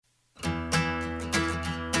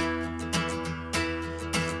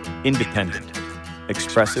Independent.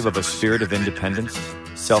 Expressive of a spirit of independence.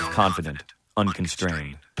 Self-confident.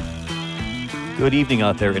 Unconstrained. Good evening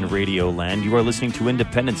out there in Radio Land. You are listening to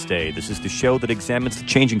Independence Day. This is the show that examines the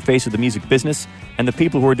changing face of the music business and the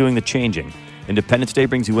people who are doing the changing. Independence Day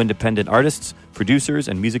brings you independent artists, producers,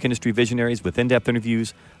 and music industry visionaries with in-depth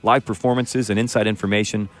interviews, live performances, and inside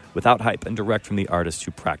information without hype and direct from the artists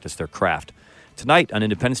who practice their craft. Tonight on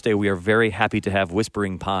Independence Day, we are very happy to have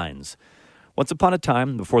Whispering Pines. Once upon a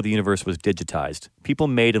time, before the universe was digitized, people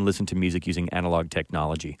made and listened to music using analog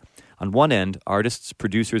technology. On one end, artists,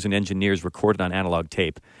 producers, and engineers recorded on analog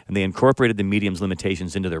tape, and they incorporated the medium's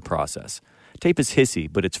limitations into their process. Tape is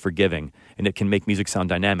hissy, but it's forgiving, and it can make music sound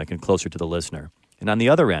dynamic and closer to the listener. And on the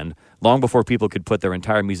other end, long before people could put their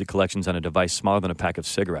entire music collections on a device smaller than a pack of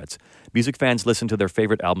cigarettes, music fans listened to their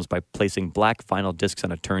favorite albums by placing black vinyl discs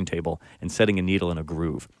on a turntable and setting a needle in a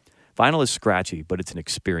groove. Vinyl is scratchy, but it's an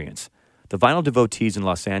experience. The vinyl devotees in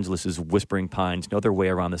Los Angeles' Whispering Pines know their way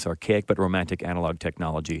around this archaic but romantic analog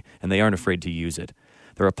technology, and they aren't afraid to use it.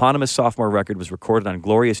 Their eponymous sophomore record was recorded on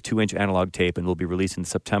glorious 2-inch analog tape and will be released in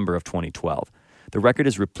September of 2012. The record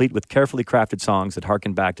is replete with carefully crafted songs that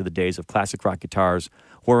harken back to the days of classic rock guitars,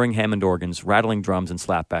 whirring Hammond organs, rattling drums, and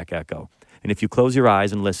slapback echo. And if you close your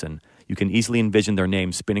eyes and listen, you can easily envision their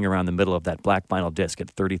names spinning around the middle of that black vinyl disc at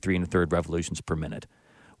 33 1/3 revolutions per minute.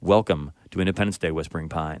 Welcome to Independence Day, Whispering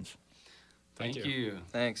Pines. Thank you.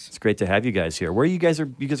 Thanks. It's great to have you guys here. Where you guys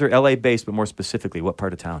are LA based, but more specifically, what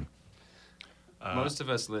part of town? Most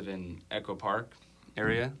of us live in Echo Park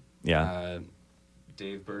area. Yeah.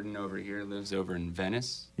 Dave Burden over here lives over in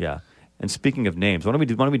Venice. Yeah. And speaking of names, why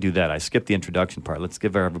don't we do that? I skipped the introduction part. Let's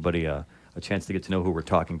give everybody a chance to get to know who we're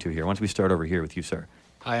talking to here. Why don't we start over here with you, sir?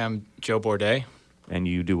 Hi, I'm Joe Bourdet. And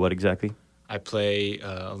you do what exactly? I play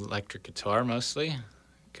electric guitar mostly,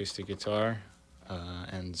 acoustic guitar,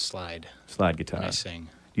 and slide. Slide guitar. And I sing.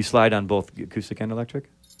 You slide on both acoustic and electric?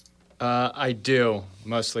 I do,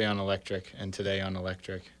 mostly on electric, and today on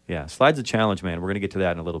electric. Yeah, slide's a challenge, man. We're going to get to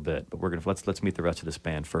that in a little bit, but let's meet the rest of this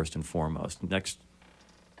band first and foremost. Next.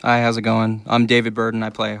 Hi, how's it going? I'm David Burden. I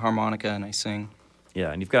play harmonica and I sing.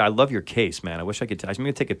 Yeah, and I love your case, man. I wish I could. I'm going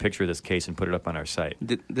to take a picture of this case and put it up on our site.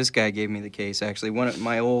 This guy gave me the case, actually.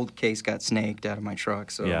 My old case got snaked out of my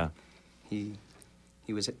truck, so yeah.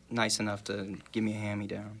 He was nice enough to give me a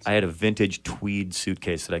hand-me-down. So. I had a vintage tweed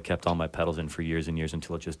suitcase that I kept all my pedals in for years and years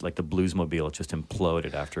until it just, like the Bluesmobile, it just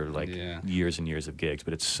imploded after years and years of gigs.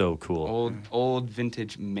 But it's so cool. Old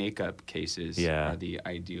vintage makeup cases are the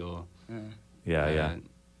ideal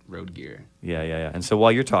road gear. Yeah. And so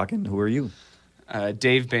while you're talking, who are you?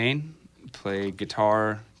 Dave Bain, play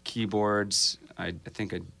guitar, keyboards. I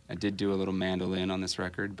think I did do a little mandolin on this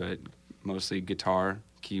record, but mostly guitar,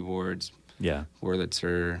 keyboards. Yeah,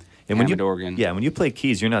 Wurlitzer, and Hammond organ. Yeah, when you play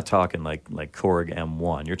keys, you're not talking like Korg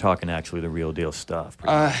M1. You're talking actually the real deal stuff,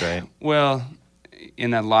 pretty much, right? Well, in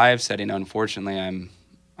that live setting, unfortunately,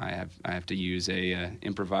 I have to use a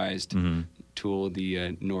improvised tool,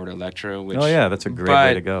 the Nord Electro. Which, that's a great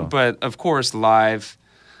way to go. But of course, live.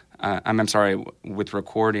 With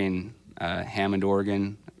recording, Hammond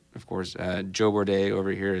organ. Of course, Joe Bourdet over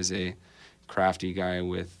here is a crafty guy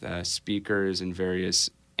with speakers and various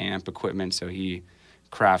amp equipment, so he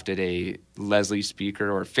crafted a Leslie speaker,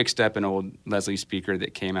 or fixed up an old Leslie speaker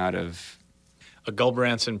that came out of a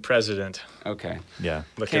Gulbranson President. Okay. Yeah.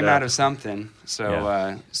 Came out of something.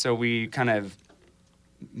 So so we kind of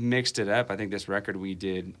mixed it up. I think this record we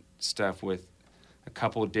did stuff with a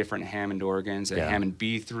couple of different Hammond organs, a Hammond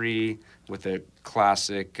B3 with a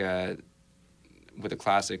classic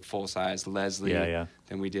full-size Leslie. Yeah.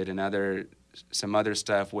 Then we did some other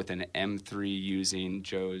stuff with an M3 using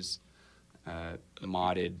Joe's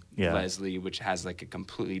modded Leslie, which has like a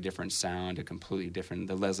completely different sound,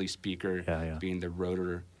 the Leslie speaker being the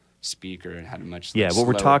rotor speaker. It had a much what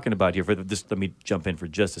we're talking about here, let me jump in for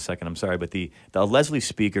just a second, I'm sorry, but the Leslie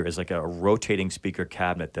speaker is like a rotating speaker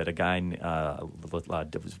cabinet that a guy,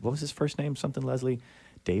 what was his first name, something Leslie?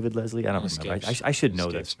 David Leslie? I don't remember. I should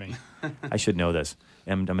know this. I should know this.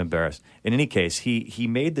 I'm embarrassed. In any case, he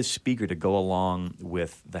made this speaker to go along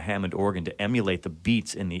with the Hammond organ to emulate the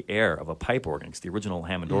beats in the air of a pipe organ. Because the original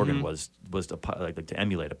Hammond organ was to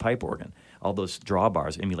emulate a pipe organ. All those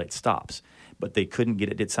drawbars emulate stops, but they couldn't get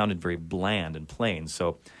it. It sounded very bland and plain.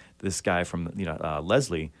 So this guy from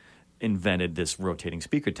Leslie invented this rotating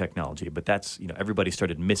speaker technology, but that's, everybody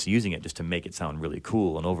started misusing it just to make it sound really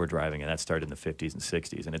cool and overdriving, and that started in the 50s and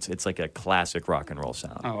 60s, and it's like a classic rock and roll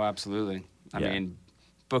sound. Oh, absolutely. I mean,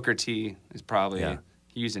 Booker T is probably,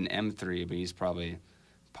 he used an M3, but he's probably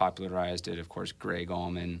popularized it. Of course, Greg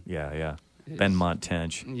Allman Benmont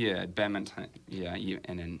Tench. Yeah, Benmont. Yeah,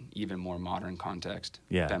 in an even more modern context.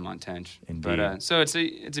 Yeah, Benmont Tench. Indeed. But so it's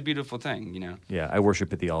a beautiful thing, you know. Yeah, I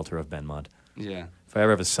worship at the altar of Benmont. Yeah. If I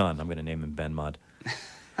ever have a son, I'm going to name him Benmont.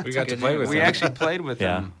 We got to play with him. We actually played with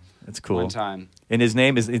Yeah, him. that's cool. One time. And his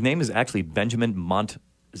name is actually Benjamin Mont.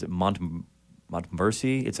 Is it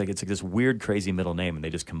Montmorency? It's like this weird, crazy middle name, and they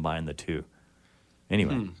just combine the two.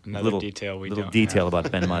 Anyway, Another detail we little don't detail have.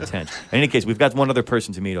 about Benmont Tench. In any case, we've got one other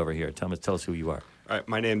person to meet over here. Tell us who you are. All right,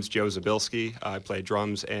 my name's Joe Zabilski. I play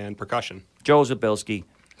drums and percussion. Joe Zabilski.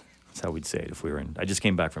 That's how we'd say it if we were in. I just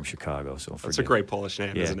came back from Chicago, so That's a great Polish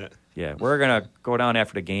name, yeah, isn't it? Yeah, we're gonna go down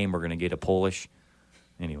after the game. We're gonna get a Polish.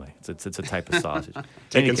 Anyway, it's a type of sausage.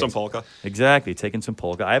 Taking some polka. Exactly, taking some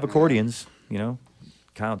polka. I have accordions,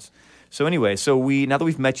 counts. So anyway, now that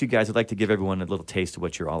we've met you guys, I'd like to give everyone a little taste of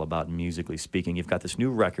what you're all about musically speaking. You've got this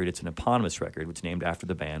new record. It's an eponymous record, which is named after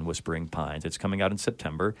the band Whispering Pines. It's coming out in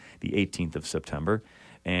September, the 18th of September.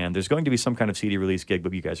 And there's going to be some kind of CD release gig,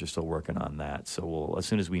 but you guys are still working on that. So as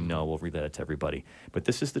soon as we know, we'll relay that to everybody. But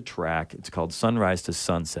this is the track. It's called Sunrise to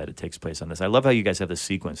Sunset. It takes place on this. I love how you guys have this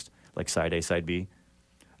sequenced, like side A, side B.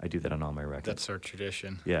 I do that on all my records. That's our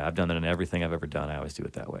tradition. Yeah, I've done that in everything I've ever done. I always do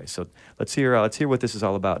it that way. So let's hear what this is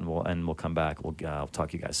all about, and we'll come back. I'll talk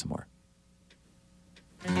to you guys some more.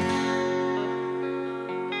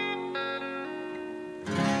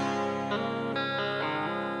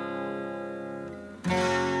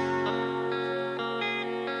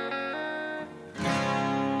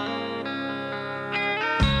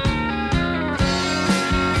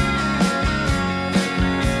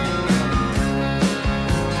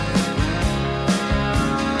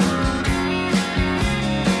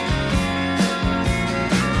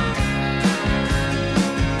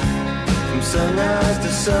 Sunrise to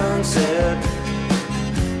sunset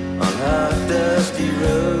on hot dusty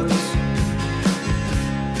roads.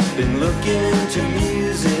 Been looking to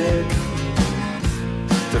music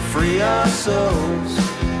to free our souls.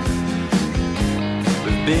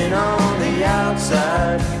 We've been on the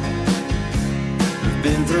outside, we've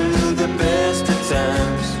been through the best of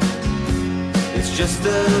times. It's just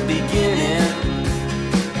the beginning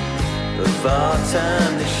of our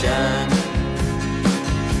time to shine.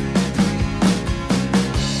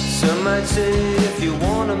 Some might say if you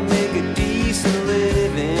want to make a decent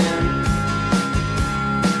living,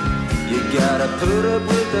 you gotta put up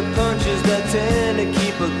with the punches that tend to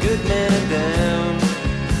keep a good man down.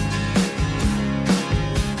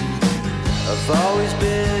 I've always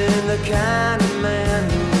been the kind of man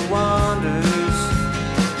who wanders,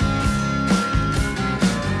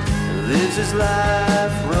 lives his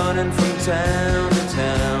life running from town to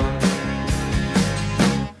town.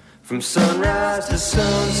 From sunrise to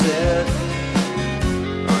sunset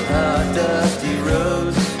on hot dusty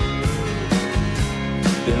roads.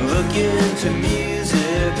 Been looking to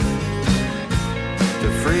music to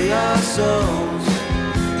free our souls.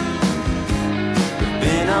 We've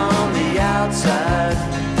been on the outside,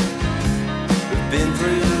 we've been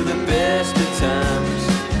through the best of times.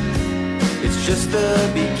 It's just the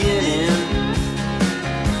beginning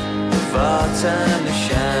of our time to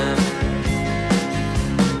shine.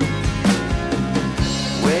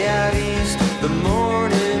 Way out east, the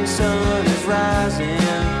morning sun is rising,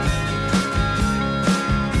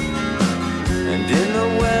 and in the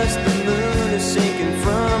west, the moon is sinking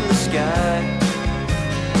from the sky.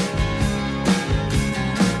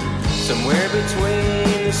 Somewhere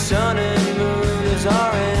between the sun and moon is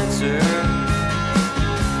our answer.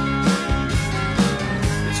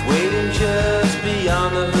 It's waiting just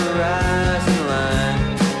beyond the horizon line.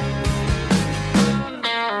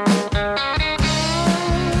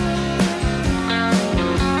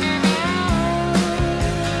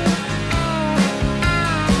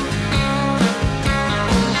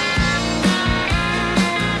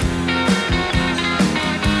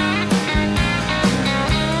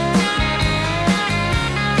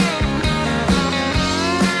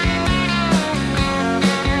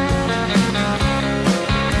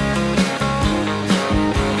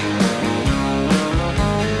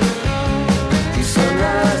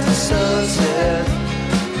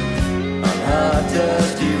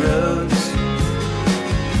 Dusty roads.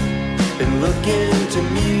 Been looking to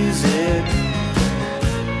music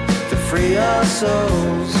to free our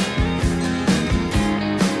souls.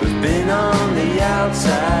 We've been on the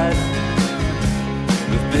outside,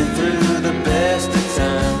 we've been through the best of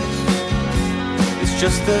times. It's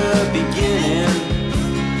just the beginning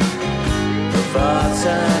of our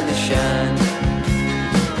time to shine.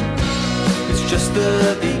 It's just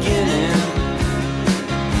the beginning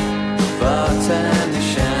of our time to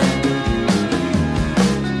shine.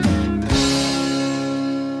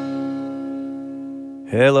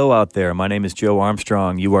 Hello out there. My name is Joe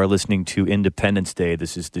Armstrong. You are listening to Independence Day.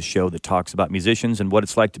 This is the show that talks about musicians and what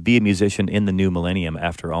it's like to be a musician in the new millennium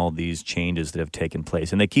after all these changes that have taken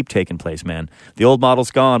place. And they keep taking place, man. The old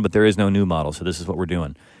model's gone, but there is no new model. So this is what we're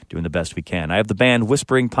doing the best we can. I have the band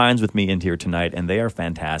Whispering Pines with me in here tonight, and they are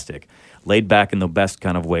fantastic. Laid back in the best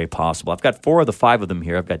kind of way possible. I've got 4 of the 5 of them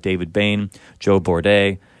here. I've got David Bain, Joe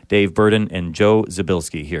Bourdet, Dave Burden, and Joe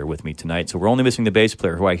Zabilski here with me tonight. So we're only missing the bass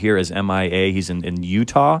player, who I hear is MIA. He's in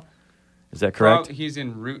Utah. Is that correct? Well, he's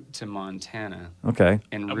en route to Montana. Okay.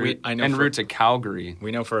 En route to Calgary.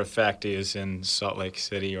 We know for a fact he is in Salt Lake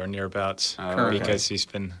City or nearabouts because he's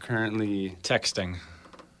been currently texting.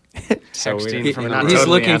 He's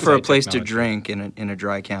looking for a place to drink in a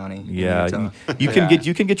dry county. Yeah, you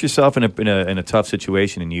can get yourself in a tough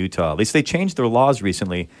situation in Utah. At least they changed their laws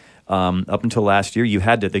recently. Up until last year,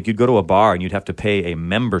 you'd go to a bar and you'd have to pay a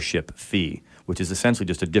membership fee, which is essentially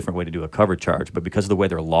just a different way to do a cover charge. But because of the way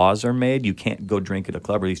their laws are made, you can't go drink at a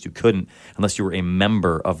club, or at least you couldn't, unless you were a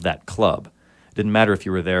member of that club. It didn't matter if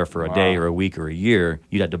you were there for a day or a week or a year.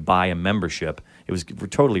 You'd had to buy a membership. It was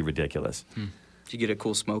totally ridiculous. Did you get a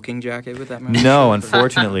cool smoking jacket with that membership? No,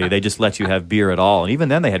 unfortunately, they just let you have beer at all. And even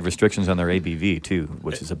then, they had restrictions on their ABV, too,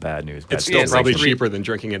 which is a bad news. It's still probably cheaper than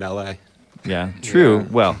drinking in L.A. Yeah, true. Yeah.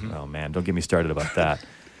 Well, oh man, don't get me started about that.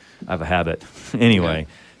 I have a habit. Anyway,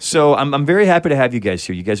 so I'm very happy to have you guys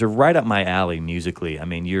here. You guys are right up my alley musically.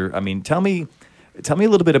 Tell me a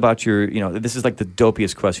little bit about your, this is like the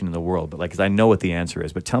dopiest question in the world, but like, 'cause I know what the answer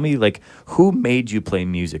is. But tell me, like, who made you play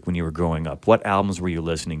music when you were growing up? What albums were you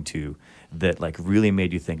listening to that like really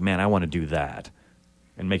made you think, man, I want to do that?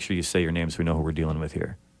 And make sure you say your name so we know who we're dealing with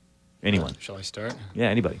here. Anyone? Shall I start? Yeah,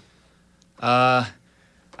 anybody.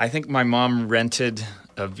 I think my mom rented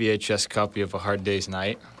a VHS copy of A Hard Day's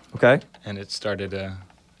Night. Okay. And it started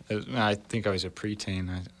I think I was a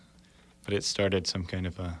preteen, but it started some kind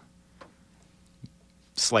of a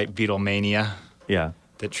slight Beatlemania. Yeah.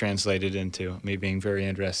 That translated into me being very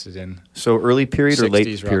interested in. So early period or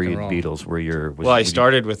late period rock Beatles were your? I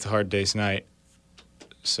started with Hard Day's Night,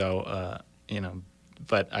 so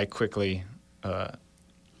but I quickly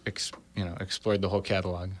explored the whole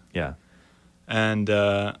catalog. Yeah, and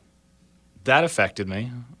that affected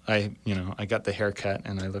me. I got the haircut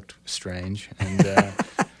and I looked strange. And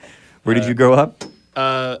where did you grow up?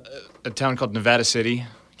 A town called Nevada City,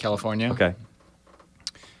 California. Okay.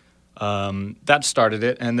 That started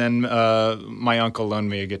it, and then my uncle loaned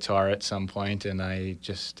me a guitar at some point, and I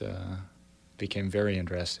just became very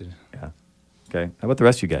interested. Yeah. Okay. How about the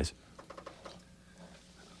rest of you guys?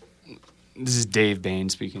 This is Dave Bain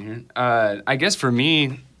speaking here. I guess for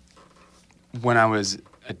me, when I was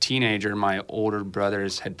a teenager, my older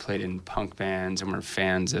brothers had played in punk bands and were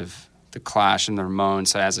fans of The Clash and the Ramones.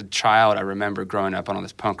 So as a child, I remember growing up on all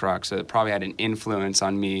this punk rock, so it probably had an influence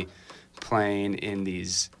on me playing in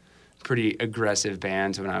these pretty aggressive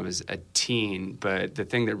bands when I was a teen. But the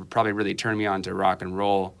thing that probably really turned me on to rock and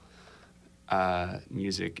roll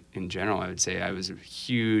music in general, I would say I was a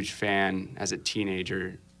huge fan as a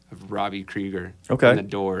teenager of Robbie Krieger and the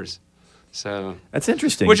Doors. So that's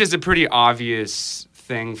interesting. Which is a pretty obvious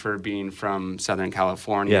thing for being from Southern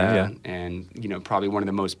California, and probably one of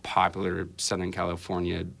the most popular Southern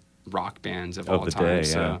California rock bands of all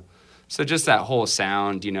time. So just that whole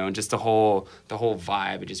sound, and just the whole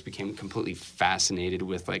vibe, it just became completely fascinated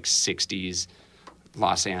with like 60s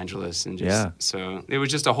Los Angeles, and so it was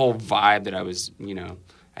just a whole vibe that I was,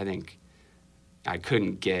 I think I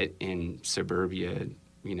couldn't get in suburbia.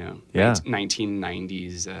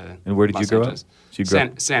 1990s. And where did you grow up? So you grew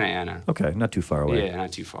up Santa Ana. Okay, not too far away. Yeah,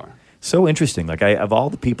 not too far. So interesting. Like of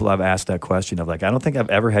all the people I've asked that question of, like, I don't think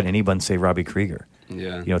I've ever had anyone say Robbie Krieger.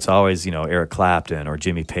 Yeah. It's always, Eric Clapton or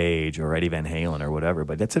Jimmy Page or Eddie Van Halen or whatever.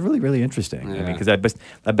 But that's really, really interesting. Yeah. Because I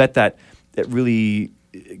bet that really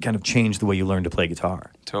kind of changed the way you learned to play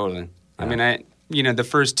guitar. Totally. Yeah. The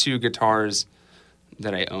first 2 guitars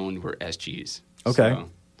that I owned were SGs. Okay. So,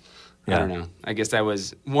 I don't know. I guess that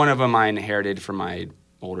was one of them I inherited from my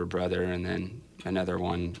older brother, and then another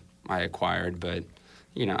one I acquired. But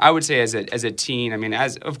I would say as a teen,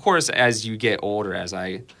 as you get older, as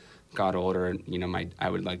I got older, I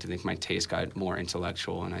would like to think my taste got more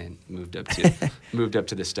intellectual, and I moved up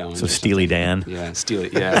to the Stones. So Steely Dan. Yeah, Steely.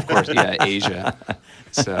 Yeah, of course. Yeah, Asia.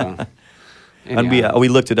 So. And we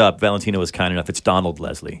looked it up. Valentino was kind enough. It's Donald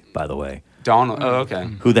Leslie, by the way. Donald. Oh, okay.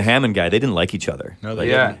 Who the Hammond guy? They didn't like each other. No, they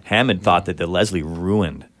didn't. Hammond thought that Leslie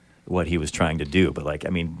ruined what he was trying to do. But like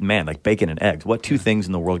bacon and eggs. What 2 things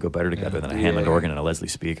in the world go better together than a Hammond organ and a Leslie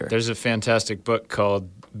speaker? There's a fantastic book called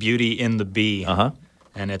Beauty in the Bee.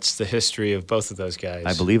 And it's the history of both of those guys.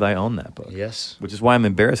 I believe I own that book. Yes. Which is why I'm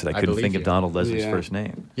embarrassed that I couldn't believe think of you. Donald Leslie's Yeah. first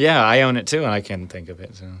name. Yeah, I own it too, and I can't think of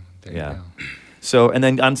it. So there Yeah. you go. So, and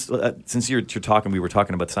then since you're talking, we were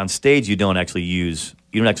talking about this on stage. You don't actually use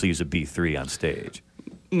a B3 on stage.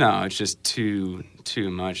 No, it's just too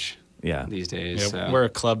much Yeah. these days. Yeah, So. we're a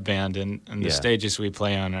club band, and the Yeah. stages we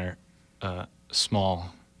play on are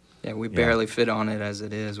small. Yeah, we barely fit on it as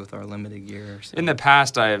it is with our limited gear. So. In the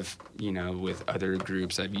past, I've, with other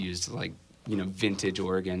groups, I've used vintage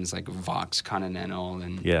organs like Vox Continental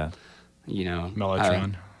and, Yeah.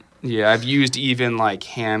 Mellotron. I've used even like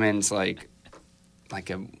Hammond's I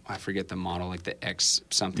forget the model, like the X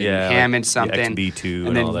something, Yeah, like Hammond the something. XB2 and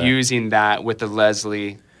and all then that. using that with the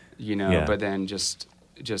Leslie, Yeah. but then just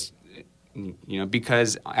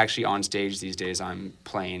because actually on stage these days I'm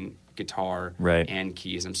playing guitar Right. and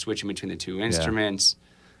keys. I'm switching between the two instruments.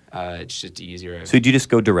 It's just easier. So do you just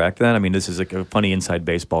go direct then? I mean, this is like a funny inside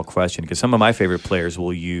baseball question because some of my favorite players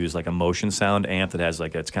will use like a motion sound amp that has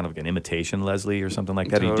it's kind of like an imitation Leslie or something like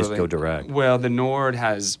that. Or you just go direct. Well, the Nord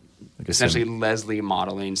has Like a essentially Leslie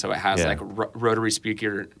modeling, so it has Yeah. like rotary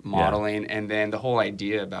speaker modeling, and then the whole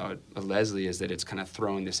idea about a Leslie is that it's kind of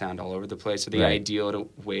throwing the sound all over the place. So the Right. ideal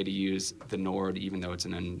way to use the Nord, even though it's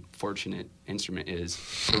an unfortunate instrument, is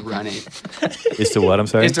to run it. Is to what? I'm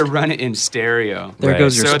sorry. Is to run it in stereo. There Right.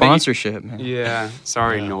 goes your So that you- sponsorship, man. Yeah,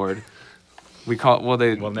 sorry, Yeah. Nord. We call We'll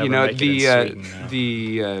never make it in Sweden now.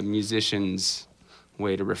 the musicians'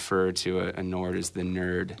 way to refer to a Nord is the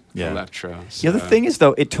nerd Yeah. electro. Yeah, the So- thing is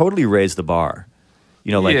though, it totally raised the bar.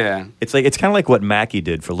 Yeah. It's kind of like what Mackie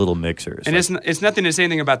did for little mixers. And Like, it's nothing to say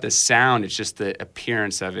anything about the sound. It's just the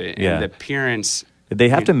appearance of it. Yeah. And the appearance. they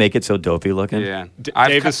have to make it so dopey looking. Yeah.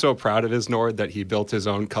 Dave is so proud of his Nord that he built his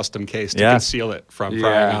own custom case to Yeah. conceal it from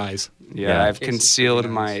prying eyes. Yeah. I've Case is concealed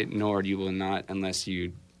pretty my Nord. You will not, unless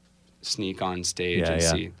you sneak on stage Yeah, and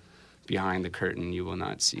yeah. see behind the curtain, you will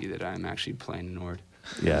not see that I'm actually playing Nord.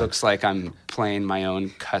 Yeah. It looks like I'm playing my own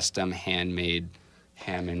custom handmade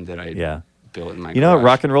Hammond that I Yeah. built in my You know, garage.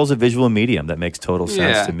 rock and roll's a visual medium. That makes total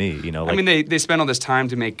sense Yeah. to me. I mean, they spend all this time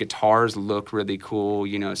to make guitars look really cool,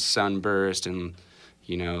 sunburst and,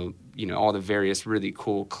 all the various really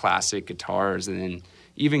cool classic guitars. And then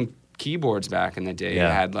even keyboards back in the day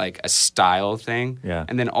Yeah. had like a style thing. Yeah.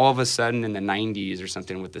 And then all of a sudden in the 90s or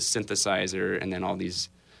something with the synthesizer and then all these,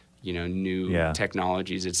 new Yeah.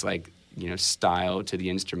 technologies, it's like, style to the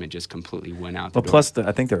instrument just completely went out the well, door. plus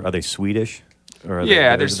I think are they Swedish? Or are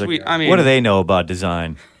Yeah, they, they're sweet. I mean- what do they know about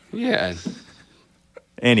design? Yeah.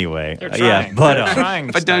 Anyway, They're yeah, trying. but They're trying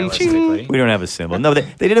But don't stylistically. we don't have a symbol. No, they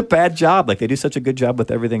did a bad job. Like they do such a good job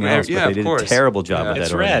with everything Yeah, else, yeah, but they of did course. a terrible job Yeah. with It's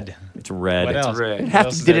that. organ. red. It's red. What else? red. It What have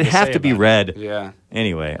else to, is did there it have say to be about red? Yeah.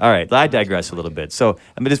 Anyway, all right. I digress a little bit. So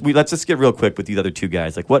let's just get real quick with the other two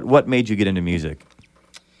guys. Like, what made you get into music?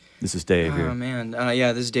 This is Dave here. Oh man,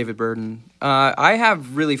 this is David Burden. I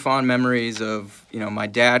have really fond memories of my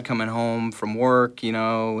dad coming home from work,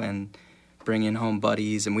 and bringing home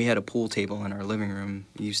buddies, and we had a pool table in our living room.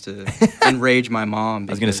 It used to enrage my mom.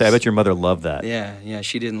 I was going to say, I bet your mother loved that. Yeah,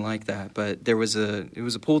 she didn't like that, but it was a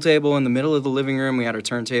pool table in the middle of the living room. We had our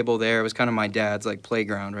turntable there. It was kind of my dad's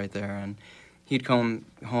playground right there, and he'd come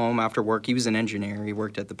home after work. He was an engineer. He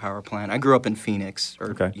worked at the power plant. I grew up in Phoenix,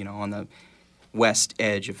 Okay. On the west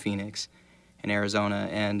edge of Phoenix in Arizona,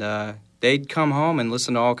 and they'd come home and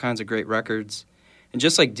listen to all kinds of great records. And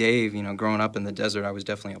just like Dave, growing up in the desert, I was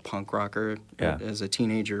definitely a punk rocker as a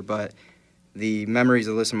teenager, but the memories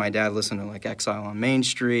of my dad listened to Exile on Main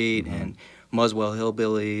Street and Muswell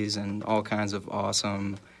Hillbillies and all kinds of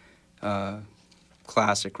awesome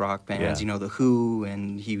classic rock bands, Yeah. The Who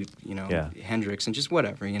and Hendrix and just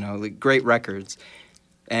whatever, great records.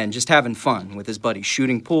 And just having fun with his buddies,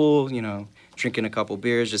 shooting pool, drinking a couple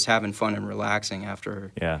beers, just having fun and relaxing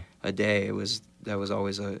after a day. That was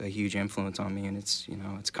always a huge influence on me, and it's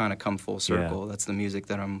kind of come full circle. That's the music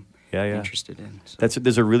that I'm interested in. So.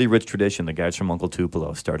 There's a really rich tradition. The guys from Uncle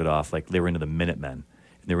Tupelo started off they were into the Minutemen.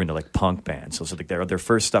 And they were into punk bands. So their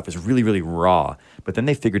first stuff is really, really raw. But then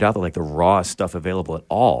they figured out that the rawest stuff available at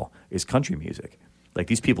all is country music.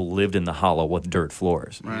 These people lived in the hollow with dirt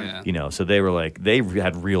floors. Right. Yeah. So they were they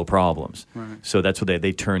had real problems. Right. So that's what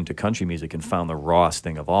they turned to country music and found the rawest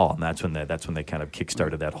thing of all. And that's when they kind of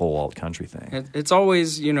kickstarted that whole alt country thing. It's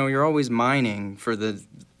always, you're always mining for the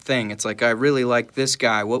thing. It's I really like this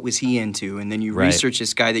guy. What was he into? And then you research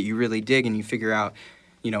this guy that you really dig, and you figure out,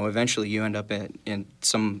 eventually you end up in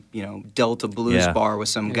some, Delta blues bar with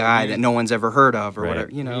some guy that no one's ever heard of or whatever.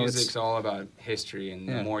 Music's all about history, and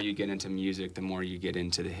the Yeah. more you get into music, the more you get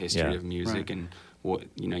into the history Yeah. of music Right. and what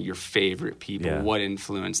your favorite people, Yeah. what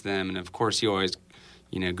influenced them, and of course you always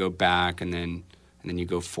go back and then and then you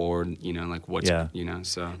go forward, like what's,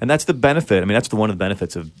 so. And that's the benefit. I mean, that's one of the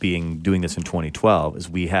benefits of doing this in 2012 is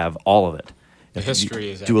we have all of it. The history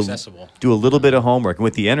is accessible. Do a little bit of homework. And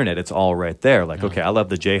with the internet, it's all right there. Like, okay, I love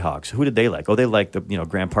the Jayhawks. Who did they like? Oh, they liked the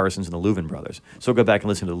Graham Parsons and the Louvin brothers. So go back and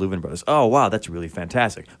listen to the Louvin brothers. Oh, wow, that's really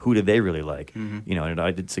fantastic. Who did they really like? And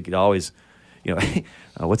it always,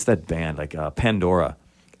 what's that band? Like Pandora.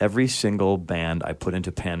 Every single band I put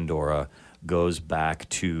into Pandora goes back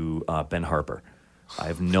to Ben Harper. I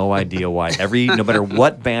have no idea why. No matter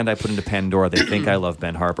what band I put into Pandora, they think I love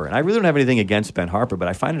Ben Harper. And I really don't have anything against Ben Harper, but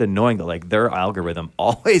I find it annoying that like their algorithm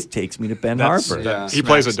always takes me to Ben Harper. Yeah. He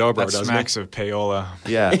plays a dobro, doesn't smacks of payola.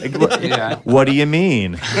 Yeah. Yeah. What do you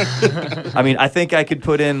mean? I mean, I think I could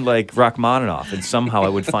put in like Rachmaninoff, and somehow I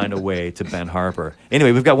would find a way to Ben Harper.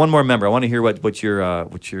 Anyway, we've got one more member. I want to hear what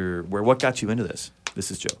got you into this. This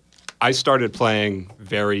is Joe. I started playing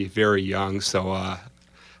very, very young, so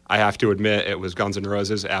I have to admit it was Guns N'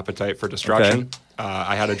 Roses' Appetite for Destruction. Okay.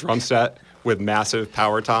 I had a drum set with massive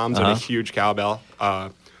power toms and a huge cowbell,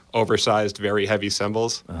 oversized, very heavy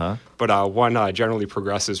cymbals. But one generally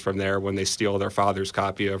progresses from there when they steal their father's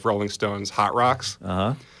copy of Rolling Stone's Hot Rocks.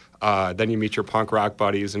 Then you meet your punk rock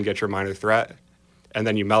buddies and get your Minor Threat. And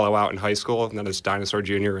then you mellow out in high school, and then it's Dinosaur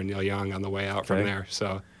Jr. and Neil Young on the way out from there.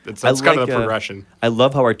 So that's kind of the progression. I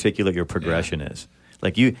love how articulate your progression is.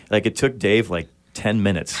 Like it took Dave like 10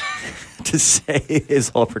 minutes to say his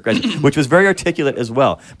whole progression, which was very articulate as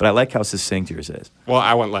well. But I like how succinct yours is. Well,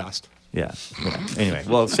 I went last. Yeah. Anyway,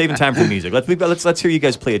 well, saving time for music. Let's hear you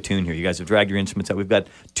guys play a tune here. You guys have dragged your instruments out. I've got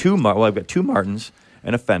two Martins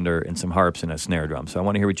and a Fender and some harps and a snare drum. So I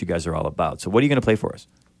want to hear what you guys are all about. So what are you going to play for us?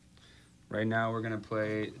 Right now we're going to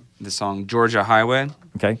play the song Georgia Highway.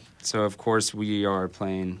 Okay. So, of course, we are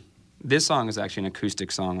playing... This song is actually an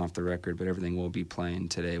acoustic song off the record, but everything we'll be playing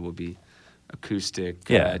today will be acoustic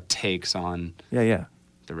takes on the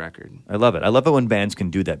record. I love it. I love it when bands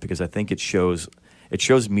can do that because I think it shows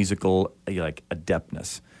musical like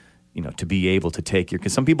adeptness, to be able to take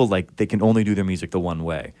because some people they can only do their music the one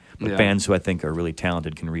way, but bands who I think are really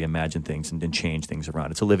talented can reimagine things and then change things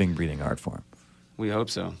around. It's a living, breathing art form. We hope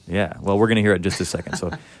so. Yeah. Well, we're going to hear it in just a second. So,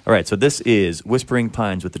 all right. So this is Whispering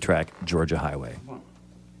Pines with the track Georgia Highway.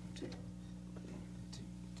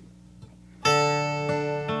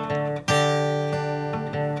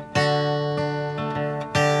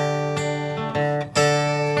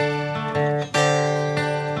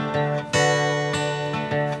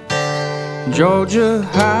 Georgia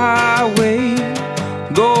Highway,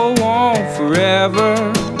 go on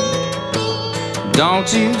forever.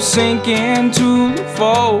 Don't you sink into the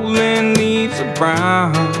falling leaves of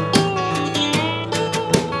brown.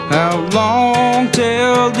 How long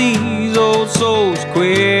till these old souls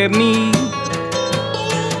quit me?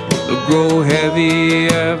 They'll grow heavy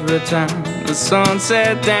every time the sun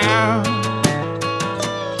set down.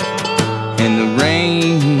 And the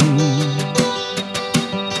rain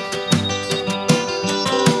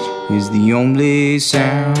is the only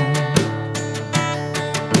sound.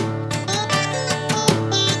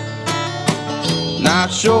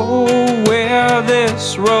 Not sure where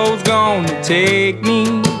this road's gonna take me.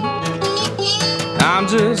 I'm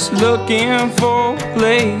just looking for a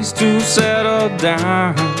place to settle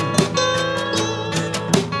down.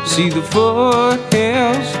 See the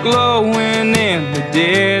foothills glowing in the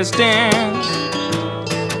distance.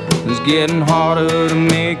 It's getting harder to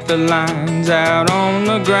make the lines out on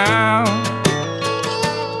the ground.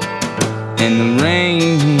 And the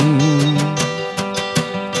rain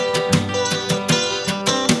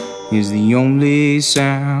is the only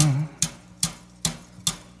sound.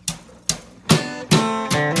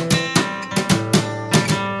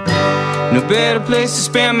 No better place to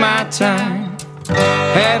spend my time.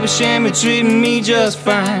 Havisham treating me just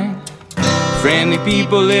fine. Friendly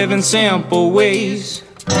people living simple ways.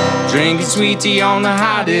 Drinking sweet tea on the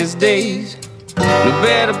hottest days. No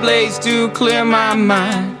better place to clear my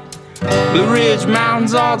mind. Blue Ridge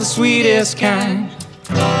Mountains are the sweetest kind.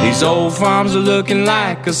 These old farms are looking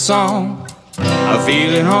like a song. I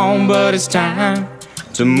feel at home, but it's time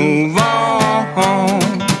to move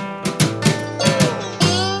on.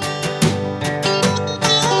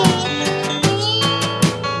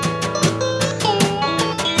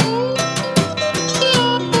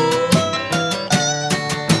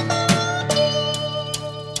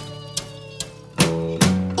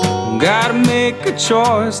 Gotta make a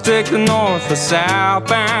choice, take the north or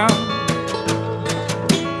southbound.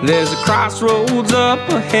 There's a crossroads up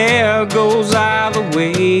ahead, goes either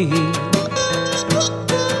way.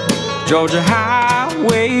 Georgia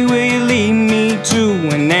Highway, will you lead me to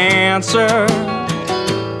an answer?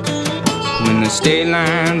 When and the state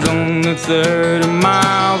line's only 30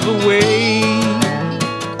 miles away.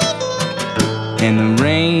 And the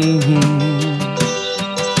rain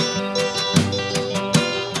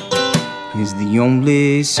is the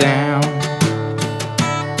only sound.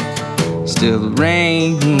 Still the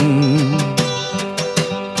rain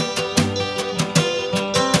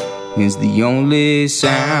is the only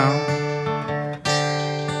sound.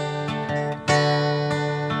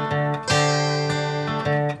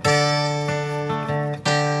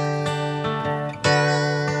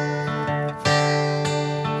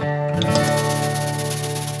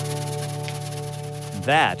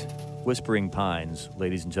 That, Whispering Pines,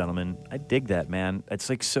 ladies and gentlemen, I dig that, man. It's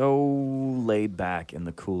like so laid back in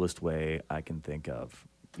the coolest way I can think of.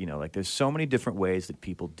 You know, like there's so many different ways that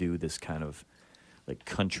people do this kind of like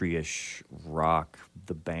country-ish rock,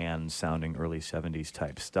 the band sounding early 70s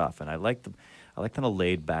type stuff. And I like kind of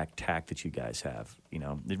laid back tact that you guys have. You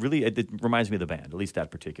know, it reminds me of the band, at least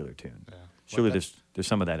that particular tune. Yeah. Surely there's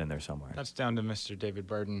some of that in there somewhere. That's down to Mr. David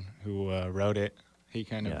Burden, who wrote it. He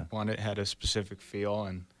kind of had a specific feel,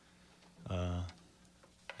 and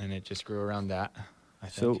it just grew around that, I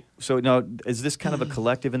think. So now, is this kind of a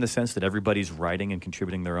collective in the sense that everybody's writing and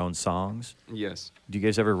contributing their own songs? Yes. Do you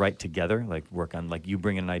guys ever write together, like work on, like you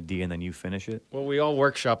bring in an idea and then you finish it? Well, we all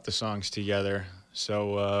workshop the songs together,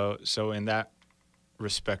 so in that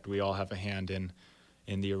respect, we all have a hand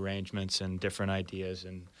in the arrangements and different ideas,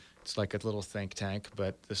 and it's like a little think tank,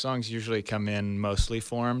 but the songs usually come in mostly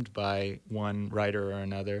formed by one writer or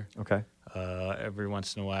another. Okay. Every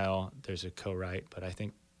once in a while, there's a co-write, but I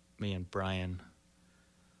think me and Brian,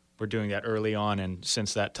 we're doing that early on, and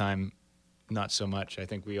since that time, not so much. I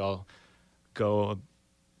think we all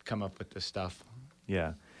come up with this stuff.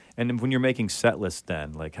 Yeah. And when you're making set lists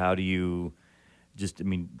then, like how do you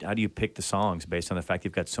pick the songs based on the fact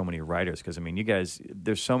you've got so many writers? Because, I mean, you guys,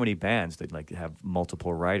 there's so many bands that like have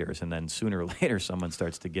multiple writers, and then sooner or later someone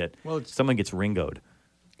starts to get, someone gets Ringo'd.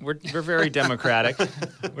 We're very democratic.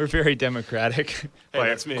 We're very democratic.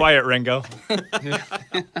 Hey, quiet Ringo.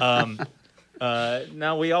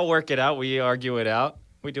 Now we all work it out. We argue it out.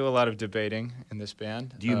 We do a lot of debating in this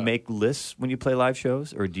band. Do you make lists when you play live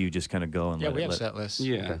shows, or do you just kind of go and we have set lists.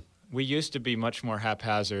 Yeah. Okay. We used to be much more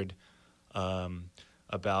haphazard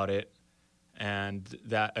about it, and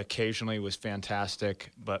that occasionally was fantastic,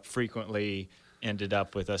 but frequently ended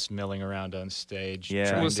up with us milling around on stage.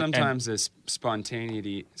 Yeah. Well, sometimes this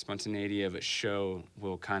spontaneity of a show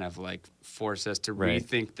will kind of like force us to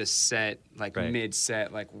rethink the set, like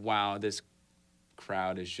mid-set, like, wow, this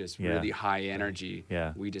crowd is just really high energy.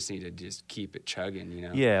 Yeah. We just need to just keep it chugging, you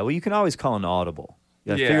know? Yeah, well, you can always call an audible.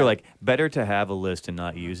 I figure like better to have a list and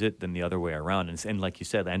not use it than the other way around. And like you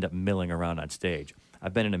said, I end up milling around on stage.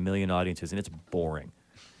 I've been in a million audiences, and it's boring.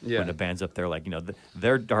 Yeah. When the band's up there, like, you know,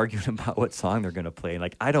 they're arguing about what song they're going to play. And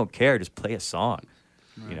like, I don't care, just play a song.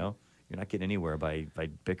 Right. You know, you're not getting anywhere by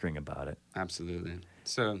bickering about it. Absolutely.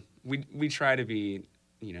 So we try to be,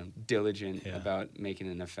 you know, diligent about making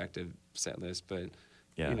an effective set list, but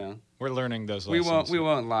you know, we're learning those lessons. We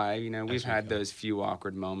won't lie. You know, we've had those few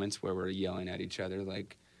awkward moments where we're yelling at each other,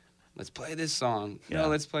 like, let's play this song. No,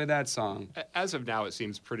 let's play that song. As of now, it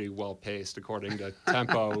seems pretty well paced according to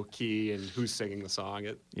tempo, key, and who's singing the song.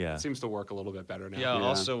 It seems to work a little bit better now. Yeah.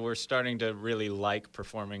 Also, we're starting to really like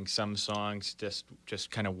performing some songs.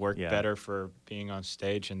 Just kind of work better for being on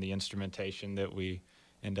stage, and the instrumentation that we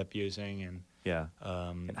end up using, and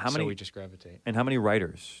and how many, so we just gravitate. And how many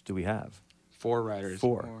writers do we have? 4 writers.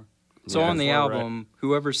 4. So on the album,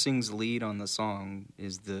 whoever sings lead on the song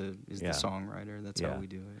is the songwriter. That's how we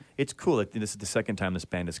do it. It's cool. Like, this is the second time this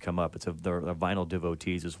band has come up. It's they're vinyl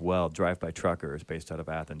devotees as well. Drive-By Truckers, based out of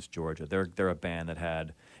Athens, Georgia. They're a band that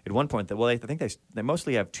had at one point I think they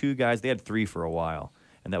mostly have 2 guys. They had 3 for a while,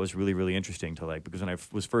 and that was really, really interesting to like, because when I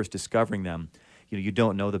was first discovering them, you know, you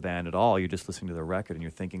don't know the band at all. You're just listening to the record, and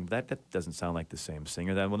you're thinking that doesn't sound like the same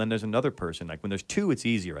singer. Then there's another person. Like when there's 2, it's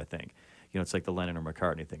easier, I think. You know, it's like the Lennon or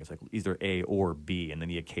McCartney thing. It's like either A or B, and then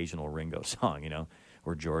the occasional Ringo song, you know,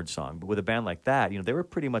 or George song. But with a band like that, you know, they were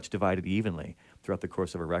pretty much divided evenly throughout the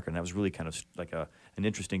course of a record. And that was really kind of like an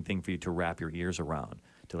interesting thing for you to wrap your ears around,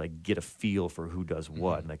 to like get a feel for who does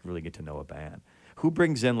what, and like really get to know a band. Who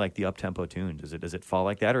brings in like the up-tempo tunes? Does it fall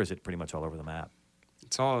like that, or is it pretty much all over the map?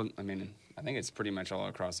 It's all, I mean, I think it's pretty much all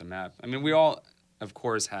across the map. I mean, we all, of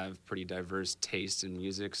course, have pretty diverse tastes in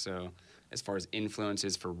music, so as far as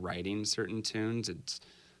influences for writing certain tunes, it's,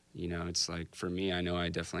 you know, it's like, for me, I know I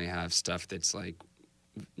definitely have stuff that's like,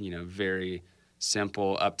 you know, very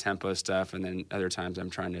simple, up-tempo stuff, and then other times I'm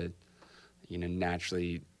trying to, you know,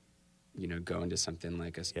 naturally, you know, go into something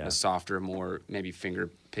like a softer, more maybe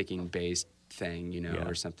finger-picking based thing,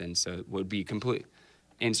 or something. So it would be completely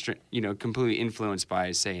influenced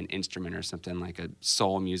by, say, an instrument or something like a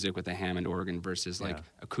soul music with a Hammond organ versus like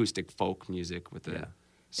acoustic folk music with a.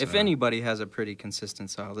 So. If anybody has a pretty consistent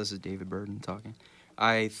style, this is David Burden talking.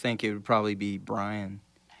 I think it would probably be Brian.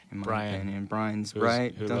 In my opinion, Brian's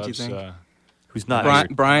right. Don't you think? Who's not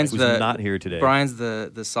here? Brian's not here today. Brian's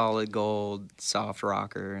the solid gold soft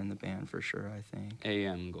rocker in the band for sure. I think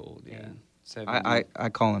AM Gold. Yeah. I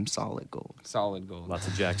call him solid gold. Solid gold. Lots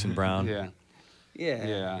of Jackson Brown.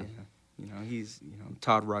 Yeah. He's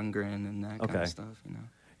Todd Rundgren and that kind of stuff.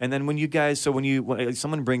 And then when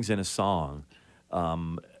someone brings in a song,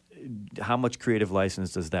 how much creative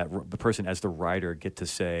license does the person as the writer get to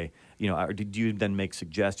say? Did you then make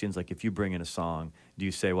suggestions? Like if you bring in a song, do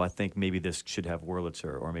you say, well, I think maybe this should have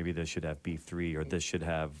Wurlitzer, or maybe this should have B3, or this should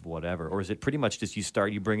have whatever? Or is it pretty much just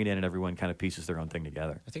you bring it in and everyone kind of pieces their own thing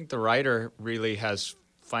together? I think the writer really has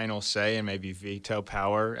final say and maybe veto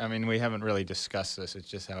power. I mean, we haven't really discussed this. It's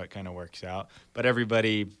just how it kind of works out. But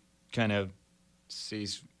everybody kind of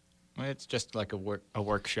sees... It's just like a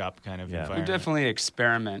workshop kind of environment. We definitely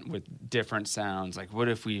experiment with different sounds. Like, what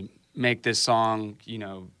if we make this song,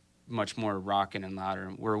 much more rockin' and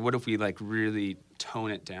louder? Or what if we like really tone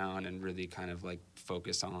it down and really kind of like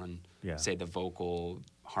focus on, say, the vocal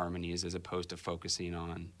harmonies as opposed to focusing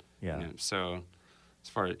on, So, as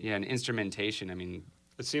far as an instrumentation, I mean,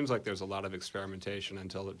 it seems like there's a lot of experimentation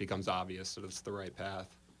until it becomes obvious that it's the right path.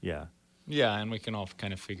 Yeah. Yeah, and we can all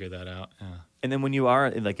kind of figure that out. Yeah. And then when you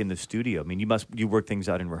are like in the studio, I mean, you work things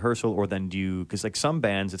out in rehearsal, or then because like some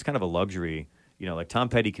bands, it's kind of a luxury. Like Tom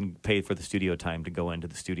Petty can pay for the studio time to go into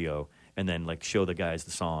the studio and then like show the guys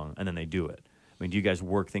the song, and then they do it. I mean, do you guys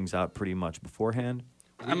work things out pretty much beforehand?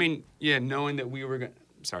 I mean, knowing that we were going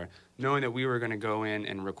to go in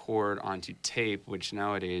and record onto tape, which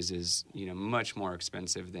nowadays is much more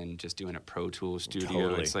expensive than just doing a Pro Tools studio.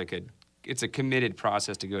 Totally. It's like it's a committed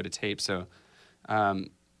process to go to tape. So,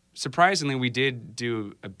 surprisingly, we did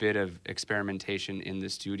do a bit of experimentation in the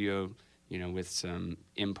studio, with some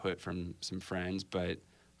input from some friends. But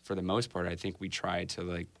for the most part, I think we tried to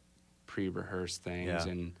like pre-rehearse things.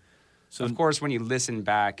 Yeah. And so, of course, when you listen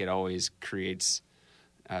back, it always creates,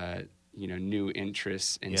 new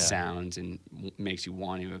interests and sounds, and makes you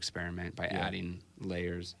want to experiment by adding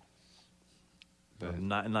layers. But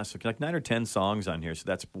Not so, like 9 or 10 songs on here, so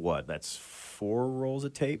that's what? That's 4 rolls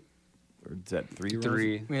of tape? Or is that 3 rolls?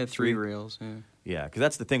 3. We had 3 reels, Yeah, because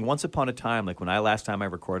that's the thing. Once upon a time, like last time I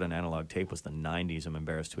recorded on analog tape was the 90s, I'm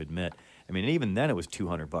embarrassed to admit. I mean, even then it was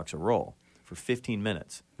 $200 a roll for 15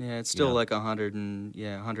 minutes. Yeah, it's still like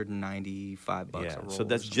 $195 a roll. So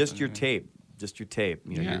that's just your tape. Just your tape.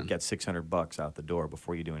 You get $600 out the door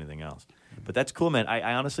before you do anything else. But that's cool, man.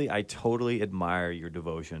 I honestly, I totally admire your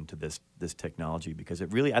devotion to this technology, because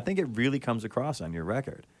I think it really comes across on your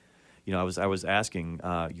record. I was asking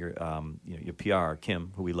your PR,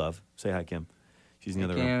 Kim, who we love. Say hi, Kim. She's in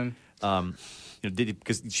the other room.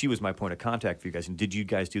 Because she was my point of contact for you guys. And did you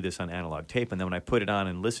guys do this on analog tape? And then when I put it on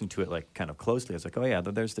and listened to it like kind of closely, I was like, oh yeah,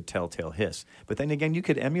 there's the telltale hiss. But then again, you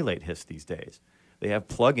could emulate hiss these days. They have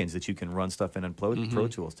plugins that you can run stuff in on Pro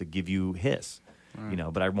Tools to give you hiss.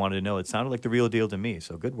 Right. But I wanted to know. It sounded like the real deal to me.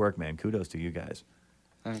 So good work, man. Kudos to you guys.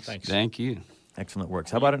 Thanks. Thank you. Excellent work.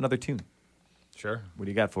 How about another tune? Sure. What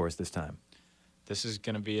do you got for us this time? This is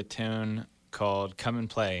going to be a tune called Come and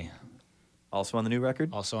Play. Also on the new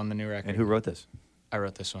record? Also on the new record. And who wrote this? I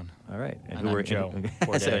wrote this one. All right. And I'm Joe.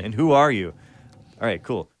 And who are you? All right,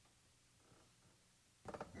 cool.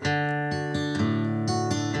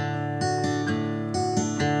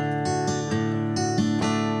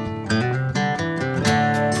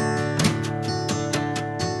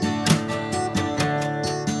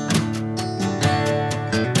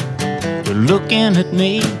 You're looking at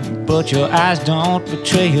me, but your eyes don't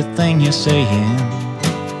betray a thing you're saying.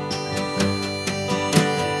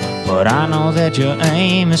 But I know that your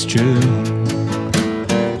aim is true.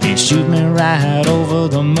 You'd shoot me right over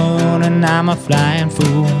the moon, and I'm a flying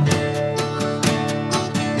fool.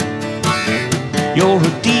 You're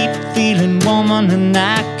a deep-feeling woman, and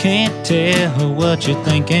I can't tell what you're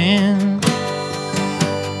thinking.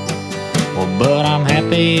 Well, but I'm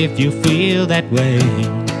happy if you feel that way.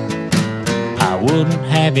 I wouldn't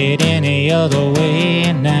have it any other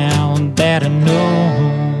way. Now that I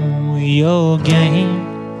know your game,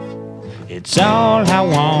 it's all I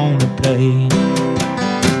want to play.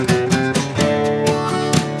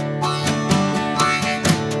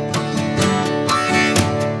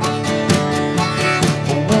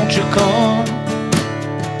 Won't you come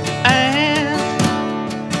and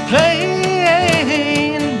play?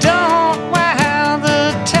 And don't while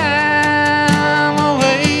the time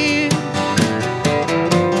away.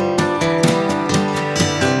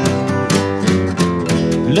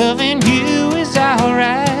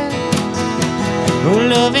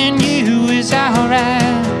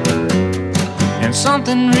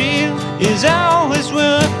 something real is always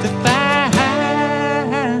worth the fight.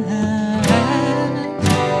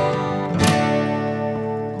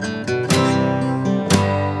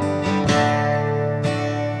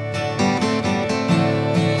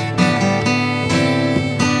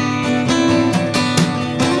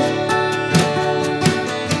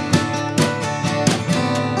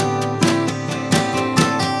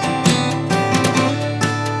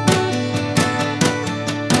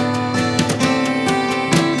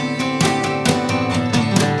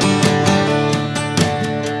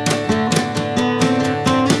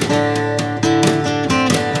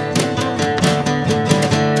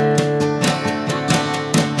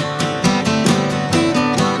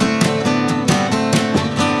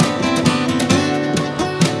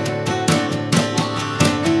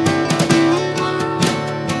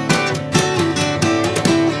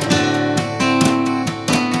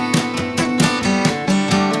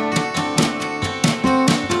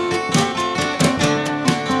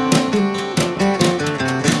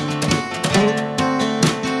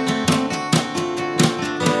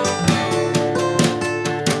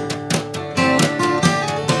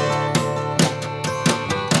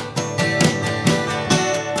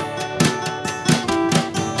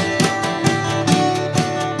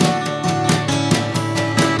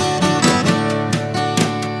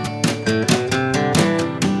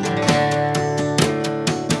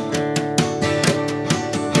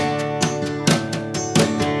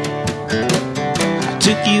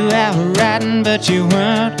 Took you out riding, but you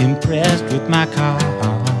weren't impressed with my car.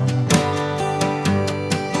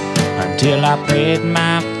 Until I played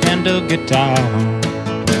my Fender guitar,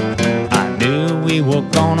 I knew we were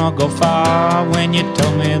gonna go far when you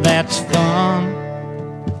told me that's fun.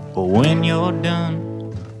 But when you're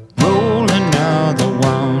done, roll another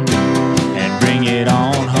one and bring it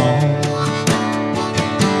on home.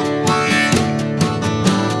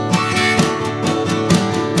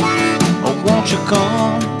 Oh, won't you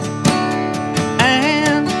come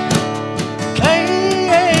and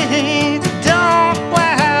play the dark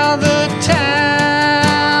while the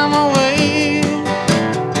time away?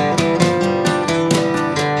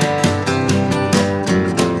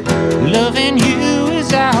 Loving you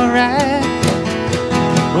is alright.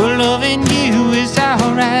 Well, loving you is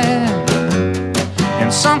alright.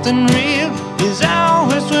 And something real is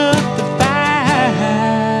always worth the fight.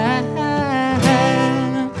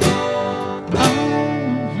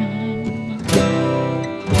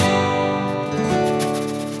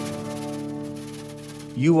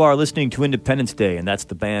 You are listening to Independence Day, and that's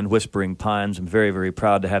the band Whispering Pines. I'm very, very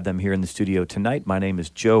proud to have them here in the studio tonight. My name is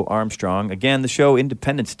Joe Armstrong. Again, the show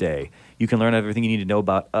Independence Day. You can learn everything you need to know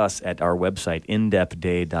about us at our website,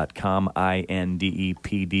 indepday.com,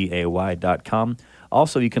 INDEPDAY.com.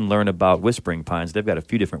 Also, you can learn about Whispering Pines. They've got a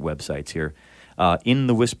few different websites here.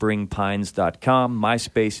 InTheWhisperingPines.com,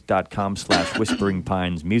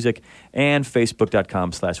 MySpace.com/WhisperingPinesMusic, and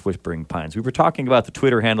Facebook.com/WhisperingPines. We were talking about the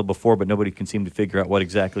Twitter handle before, but nobody can seem to figure out what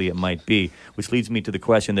exactly it might be, which leads me to the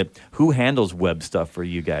question that who handles web stuff for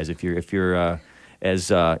you guys? If you're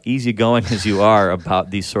as easygoing as you are about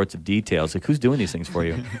these sorts of details, like who's doing these things for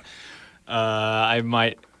you? I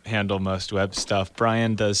might handle most web stuff.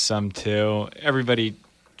 Brian does some too. Everybody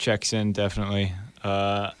checks in, definitely.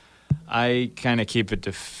 I kind of keep it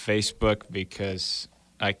to Facebook because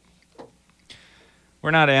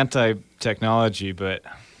we're not anti-technology, but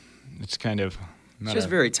it's kind of it's just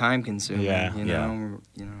very time-consuming. Yeah. You know,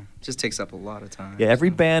 it just takes up a lot of time. Yeah, every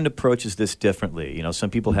band approaches this differently. You know, some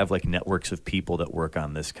people have like networks of people that work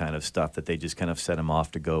on this kind of stuff that they just kind of set them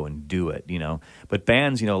off to go and do it. You know, but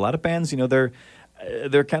bands, a lot of bands, they're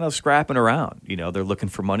kind of scrapping around. They're looking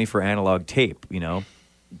for money for analog tape.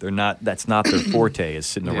 That's not their forte, is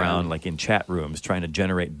sitting around like in chat rooms trying to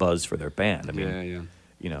generate buzz for their band. I mean,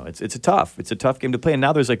 it's a tough game to play, and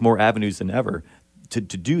now there's like more avenues than ever to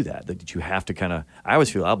do that you have to kind of. I always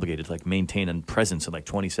feel obligated to like maintain a presence in like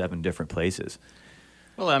 27 different places.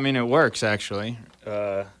 Well, I mean, it works actually.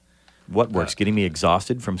 What works? Getting me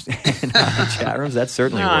exhausted from standing on the chat rooms? That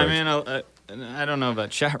certainly works. I mean, I don't know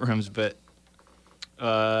about chat rooms, but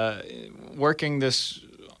working this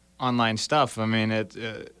online stuff. I mean,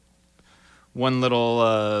 one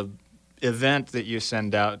little event that you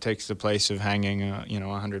send out takes the place of hanging,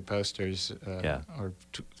 100 posters or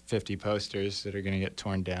 50 posters that are going to get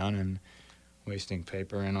torn down and wasting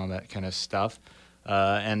paper and all that kind of stuff.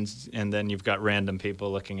 And then you've got random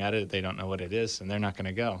people looking at it. They don't know what it is, and they're not going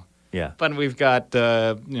to go. Yeah. But we've got,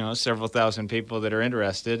 several thousand people that are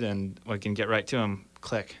interested, and we can get right to them.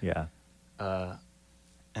 Click. Yeah.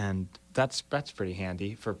 And that's pretty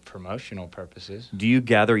handy for promotional purposes. Do you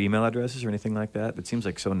gather email addresses or anything like that? It seems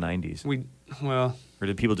like so 90s. Or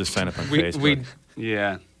did people just sign up on Facebook?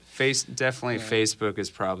 Facebook is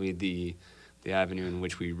probably the avenue in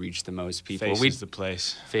which we reach the most people. Face is the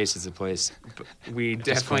place. Face is the place. We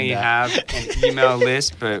definitely have an email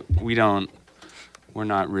list, but we're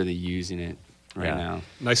not really using it right now.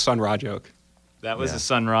 Nice Sun Ra joke. That was a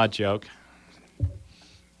Sun Ra joke.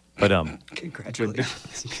 But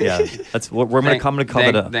Congratulations. Yeah, that's what we're going to call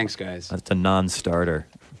it. Thanks, guys. That's a non-starter.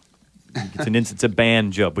 It's a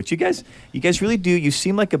band joke, but you guys really do. You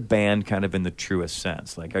seem like a band, kind of in the truest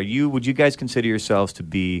sense. Like, would you guys consider yourselves to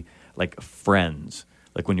be like friends?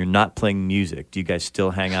 Like when you're not playing music, do you guys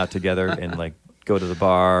still hang out together and like go to the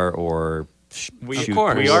bar or shoot?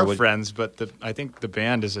 We are friends, but I think the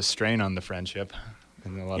band is a strain on the friendship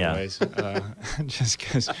in a lot of ways, just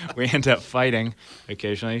because we end up fighting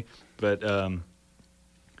occasionally. But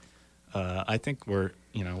I think we're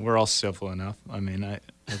all civil enough. I mean, I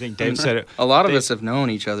think Dave said it. A lot of us have known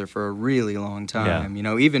each other for a really long time.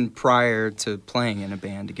 Yeah. Even prior to playing in a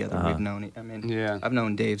band together, we've known. I've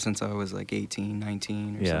known Dave since I was like 18,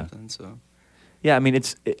 19 or something. So. Yeah, I mean,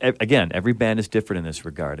 again, every band is different in this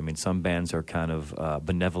regard. I mean, some bands are kind of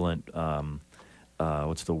benevolent.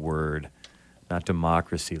 What's the word? Not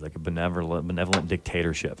democracy, like a benevolent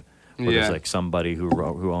dictatorship. Where there's like somebody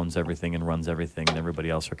who owns everything and runs everything, and everybody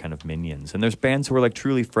else are kind of minions. And there's bands who are like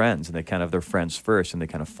truly friends, and they're friends first, and they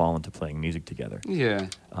kind of fall into playing music together. Yeah.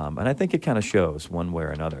 And I think it kind of shows one way or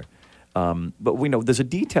another. But we know there's a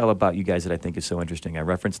detail about you guys that I think is so interesting. I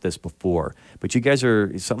referenced this before, but you guys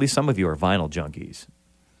at least some of you are vinyl junkies,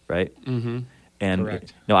 right? Mm-hmm. And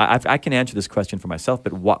correct. No, I can answer this question for myself,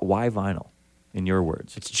 but why vinyl? In your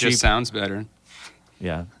words, It just sounds better.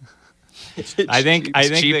 Yeah. I think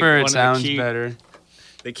cheaper. It It sounds better.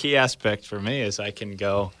 The key aspect for me is I can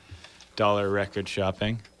go dollar record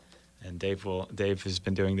shopping, and Dave has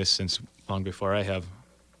been doing this since long before I have.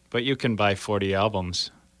 But you can buy 40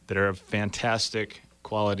 albums that are of fantastic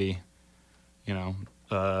quality,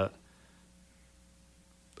 for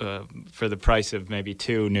the price of maybe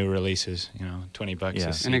 2 new releases. $20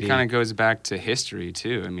 a CD. And it kind of goes back to history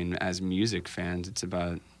too. I mean, as music fans, it's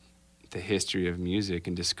about the history of music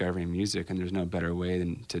and discovering music, and there's no better way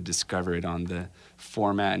than to discover it on the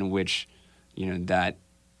format in which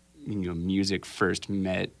music first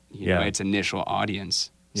met its initial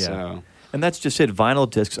audience. So, and that's just it. Vinyl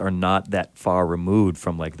discs are not that far removed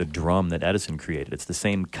from like the drum that Edison created. It's the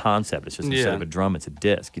same concept. It's just instead of a drum, it's a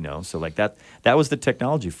disc. So like that was the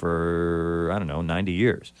technology for 90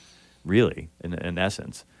 years, really, in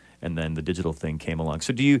essence. And then the digital thing came along.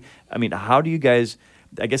 So how do you guys?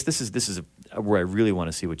 I guess this is where I really want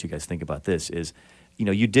to see what you guys think about this is,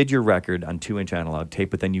 you did your record on 2-inch analog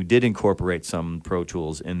tape, but then you did incorporate some Pro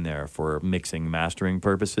Tools in there for mixing, mastering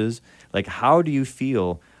purposes. Like, how do you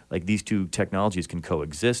feel like these two technologies can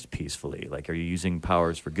coexist peacefully? Like, are you using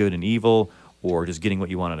powers for good and evil, or just getting what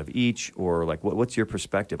you want out of each? Or like, what's your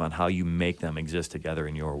perspective on how you make them exist together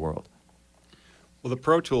in your world? Well, the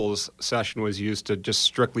Pro Tools session was used to just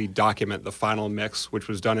strictly document the final mix, which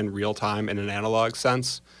was done in real time in an analog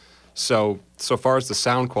sense. So far as the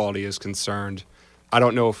sound quality is concerned, I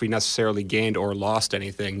don't know if we necessarily gained or lost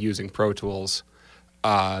anything using Pro Tools.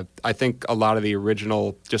 I think a lot of the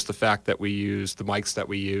original, just the fact that we used the mics that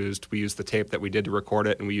we used the tape that we did to record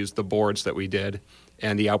it, and we used the boards that we did,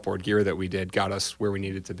 and the outboard gear that we did, got us where we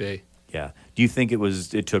needed to be. Yeah. Do you think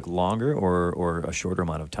it took longer or a shorter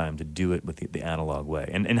amount of time to do it with the analog way?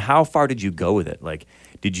 And how far did you go with it? Like,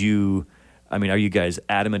 are you guys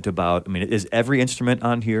adamant about, is every instrument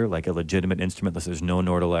on here like a legitimate instrument? There's no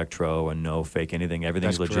Nord Electro and no fake anything.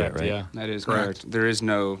 Everything's That's legit, correct, right? Yeah. That is correct.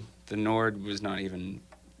 The Nord was not even,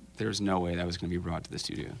 there was no way that was going to be brought to the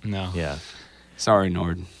studio. No. Yeah. Sorry,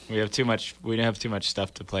 Nord. We have too much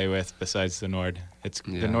stuff to play with besides the Nord.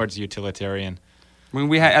 The Nord's utilitarian. When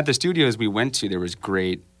we had at the studios we went to, there was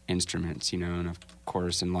great instruments, and of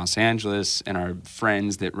course in Los Angeles, and our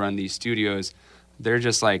friends that run these studios, they're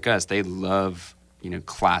just like us. They love,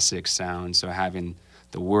 classic sound. So having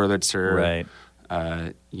the Wurlitzer, right.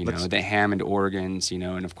 The Hammond organs,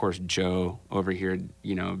 and of course Joe over here,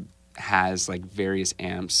 has like various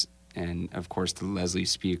amps, and of course the Leslie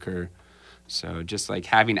speaker. So just like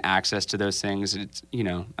having access to those things, it's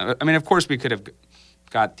of course we could have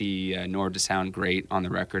got the Nord to sound great on the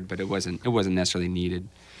record, but it wasn't necessarily needed.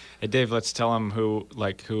 Hey Dave, let's tell them who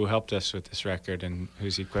helped us with this record and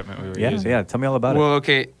whose equipment we were using. Yeah, tell me all about it. Well,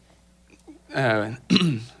 okay.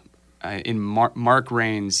 Mark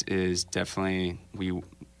Raines is definitely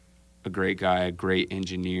a great guy, a great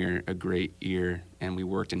engineer, a great ear, and we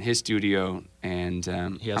worked in his studio. And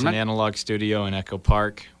he has an analog studio in Echo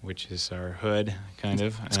Park, which is our hood, kind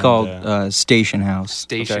of. It's called Station House.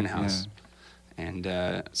 Station House. Yeah.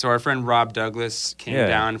 And so our friend Rob Douglas came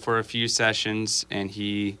down for a few sessions, and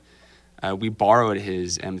we borrowed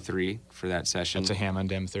his M3 for that session. It's a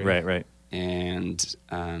Hammond M3. Right. And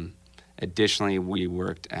additionally, we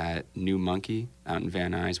worked at New Monkey out in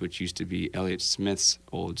Van Nuys, which used to be Elliott Smith's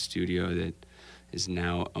old studio that is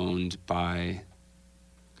now owned by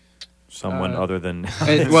someone other than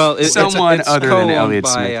someone other than Elliott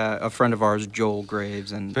by Smith. A friend of ours, Joel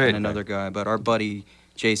Graves, and another guy. But our buddy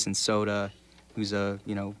Jason Soda, who's a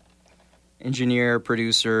engineer,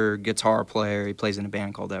 producer, guitar player. He plays in a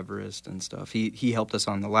band called Everest and stuff. He helped us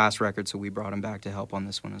on the last record, so we brought him back to help on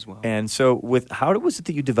this one as well. And so, how was it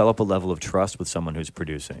that you develop a level of trust with someone who's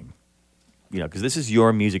producing? Because this is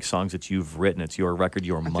your music, songs that you've written. It's your record,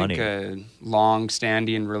 your money. I think a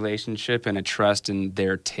long-standing relationship and a trust in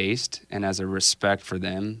their taste, and as a respect for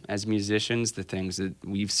them as musicians, the things that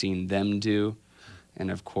we've seen them do,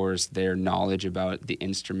 and of course their knowledge about the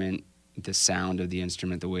instrument, the sound of the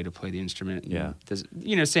instrument, the way to play the instrument. Yeah.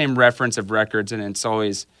 Same reference of records, and it's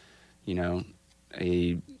always,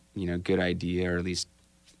 a good idea, or at least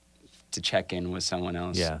to check in with someone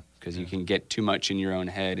else. Yeah. Because you can get too much in your own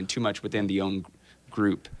head and too much within the own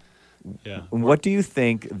group. Yeah. What do you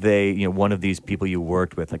think one of these people you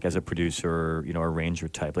worked with, like as a producer, arranger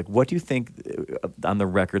type, like what do you think on the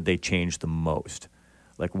record they changed the most?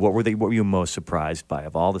 Like what were you most surprised by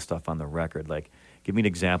of all the stuff on the record? Like give me an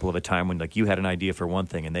example of a time when like you had an idea for one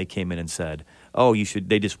thing and they came in and said, "Oh, you should."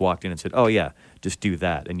 They just walked in and said, "Oh yeah, just do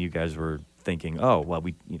that," and you guys were thinking, "Oh, well,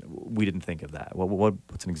 we didn't think of that."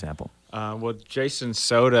 What's an example? Jason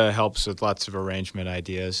Soda helps with lots of arrangement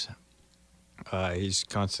ideas. He's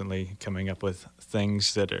constantly coming up with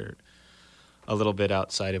things that are a little bit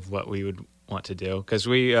outside of what we would want to do, because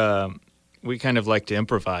we kind of like to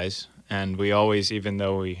improvise, and we always, even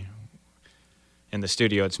though in the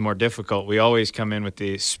studio it's more difficult, we always come in with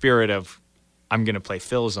the spirit of, I'm going to play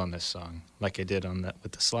fills on this song, like I did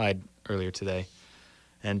with the slide earlier today.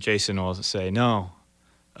 And Jason will say, "No,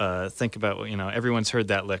 think about, everyone's heard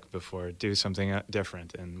that lick before. Do something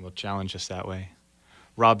different," and will challenge us that way.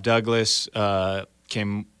 Rob Douglas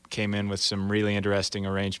came in with some really interesting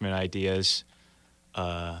arrangement ideas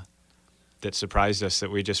that surprised us,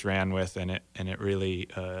 that we just ran with, and it really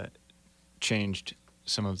changed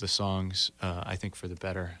some of the songs, I think, for the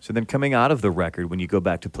better. So then coming out of the record, when you go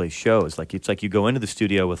back to play shows, it's like you go into the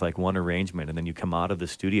studio with like one arrangement, and then you come out of the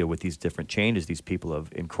studio with these different changes these people have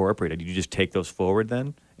incorporated. Do you just take those forward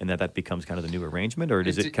then, and that becomes kind of the new arrangement, or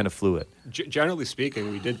is it kind of fluid? Generally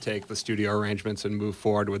speaking, we did take the studio arrangements and move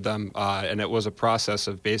forward with them, and it was a process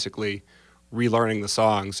of basically relearning the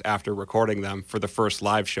songs after recording them for the first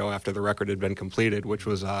live show after the record had been completed, which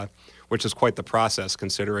was quite the process,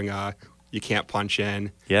 considering you can't punch in.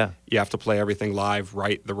 Yeah. You have to play everything live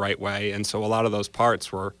the right way. And so a lot of those parts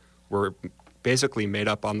were basically made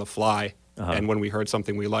up on the fly. Uh-huh. And when we heard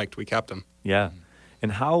something we liked, we kept them. Yeah.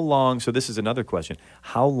 And how long, so this is another question,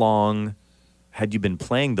 how long had you been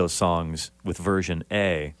playing those songs with version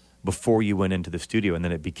A before you went into the studio and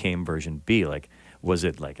then it became version B? Like, was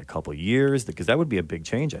it like a couple years? Because that would be a big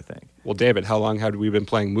change, I think. Well, David, how long had we been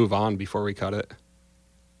playing Move On before we cut it?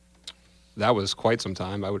 That was quite some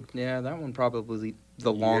time. Yeah, that one probably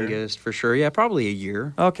the longest for sure. Yeah, probably a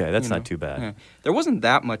year. Okay, that's not too bad. Yeah. There wasn't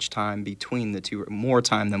that much time between the two, more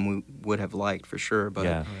time than we would have liked for sure,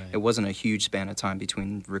 but it wasn't a huge span of time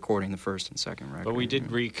between recording the first and second record. But we did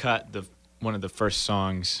recut one of the first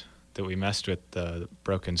songs that we messed with, the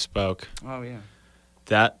Broken Spoke. Oh, yeah.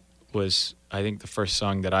 That was, I think, the first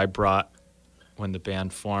song that I brought when the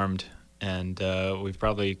band formed, and we've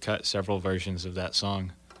probably cut several versions of that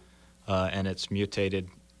song. And it's mutated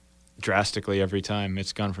drastically every time.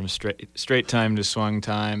 It's gone from straight time to swung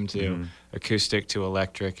time to acoustic to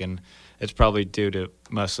electric, and it's probably due to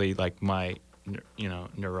mostly like my,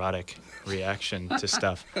 neurotic reaction to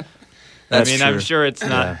stuff. I mean, true. I'm sure it's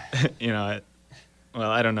not,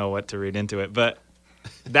 well, I don't know what to read into it, but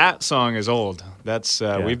that song is old. That's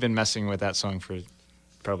we've been messing with that song for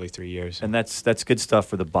probably 3 years. And that's good stuff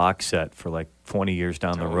for the box set for like 20 years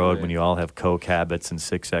down the road when you all have coke habits and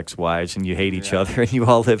 6 ex-wives and you hate each other and you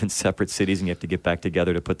all live in separate cities and you have to get back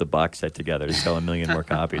together to put the box set together to sell 1 million more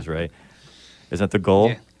copies, right? Isn't that the goal?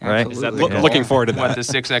 Yeah, right? Is that the goal? Looking forward to that. What, the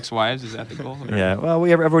 6 ex-wives? Is that the goal? Or? Yeah. Well,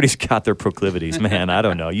 everybody's got their proclivities, man. I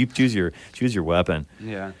don't know. You choose your weapon.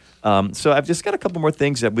 Yeah. So I've just got a couple more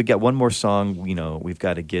things. We got one more song, we've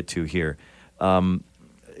got to get to here.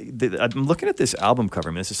 I'm looking at this album cover.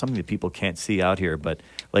 I mean, this is something that people can't see out here, but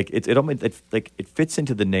like it fits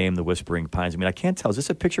into the name, the Whispering Pines. I mean, I can't tell. Is this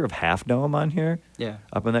a picture of Half Dome on here? Yeah.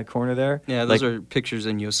 Up in that corner there? Yeah, those are pictures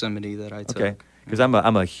in Yosemite that I took. Okay. Because I'm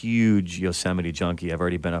a huge Yosemite junkie. I've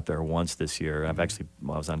already been up there once this year. I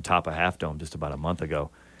was on top of Half Dome just about a month ago.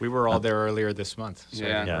 We were all there earlier this month. So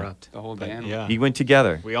the whole band. Yeah, you went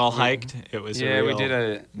together. We all hiked. It was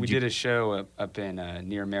we did a show up in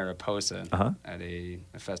near Mariposa at a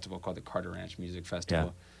festival called the Carter Ranch Music Festival.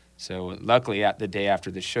 Yeah. So luckily, the day after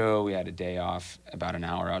the show, we had a day off about an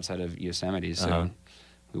hour outside of Yosemite. So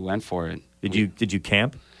we went for it. Did you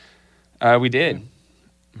camp? We did.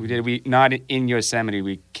 We did. We not in Yosemite.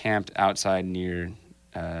 We camped outside near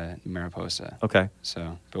Mariposa. Okay.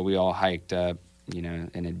 So, but we all hiked up, an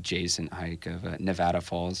adjacent hike of Nevada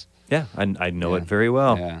Falls. Yeah, I know it very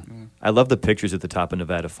well. Yeah. I love the pictures at the top of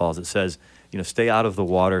Nevada Falls. It says, stay out of the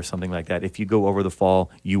water, something like that. If you go over the fall,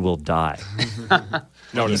 you will die.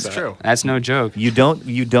 Notice It's that. true. That's no joke. You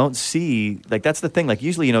don't see, like, that's the thing. Like,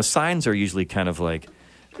 usually, signs are usually kind of like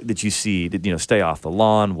that you see that, stay off the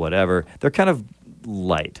lawn, whatever. They're kind of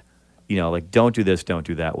light, like don't do this, don't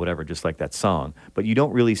do that, whatever, just like that song. But you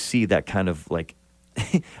don't really see that kind of like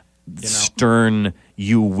stern,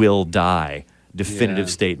 you will die, definitive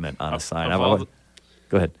statement on a sign. Go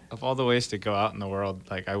ahead. Of all the ways to go out in the world,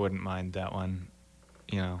 like I wouldn't mind that one.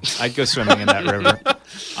 I'd go swimming in that river.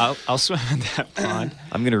 I'll swim in that pond.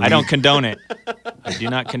 I don't condone it. I do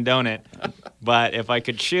not condone it. But if I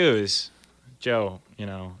could choose, Joe,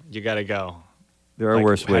 you got to go. There are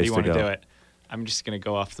worse How ways do you to want go. to do it? I'm just going to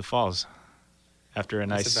go off the falls after a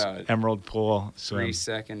nice emerald pool swim. 3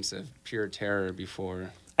 seconds of pure terror before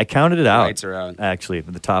I counted it out. lights are out. Actually,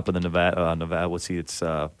 at the top of the Nevada, we'll see it's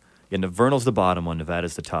Vernal's the bottom one,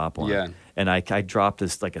 Nevada's the top one. Yeah. And I dropped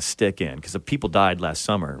this like a stick in because people died last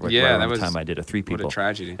summer. Right around the time I did it, 3 people. What a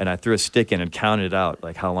tragedy. And I threw a stick in and counted it out,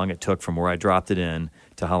 like how long it took from where I dropped it in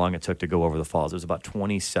to how long it took to go over the falls. It was about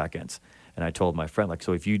 20 seconds. And I told my friend, like,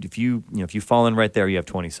 so if you fall in right there, you have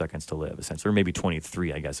 20 seconds to live, essentially, or maybe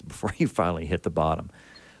 23, I guess, before you finally hit the bottom.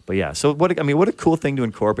 But yeah, so what a cool thing to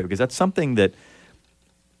incorporate, because that's something that,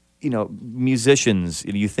 musicians,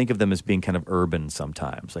 you think of them as being kind of urban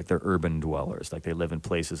sometimes, like they're urban dwellers, like they live in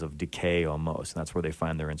places of decay almost, and that's where they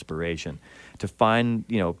find their inspiration. To find,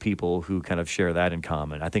 people who kind of share that in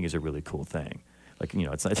common, I think is a really cool thing. Like,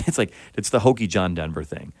 it's the hokey John Denver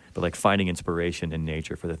thing, but like finding inspiration in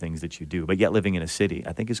nature for the things that you do, but yet living in a city,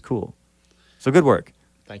 I think is cool. So good work.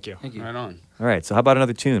 Thank you. Thank you. Right on. All right, so how about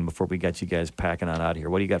another tune before we get you guys packing on out of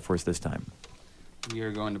here? What do you got for us this time? We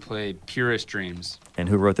are going to play Purest Dreams. And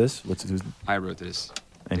who wrote this? I wrote this.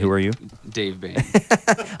 And who are you? Dave Bain.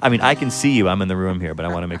 I mean, I can see you. I'm in the room here, but I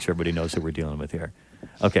want to make sure everybody knows who we're dealing with here.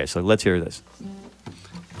 Okay, so let's hear this.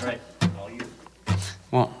 All right, all you.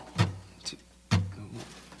 Well,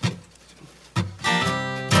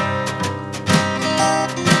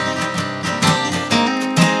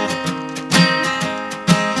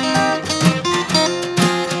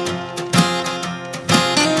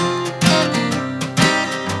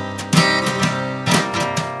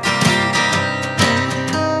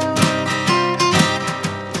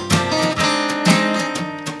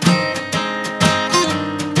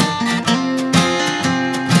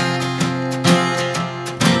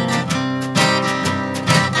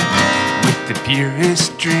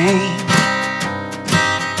 purest dream,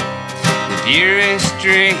 the purest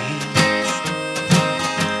dream.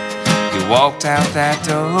 You walked out that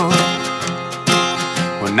door,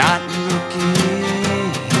 well, not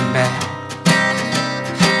looking back.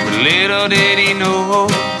 But little did he know,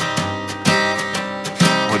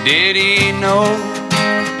 or did he know,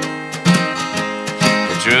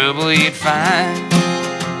 the trouble he'd find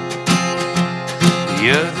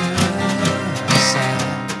the other side.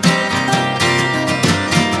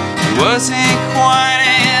 Wasn't quite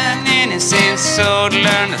an innocent soul to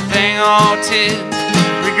learn a thing or two.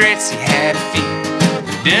 Regrets he had a few.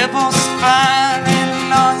 The devil's fire and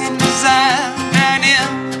longing desire dragged him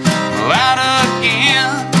out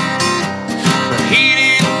again. But he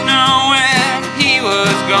didn't know where he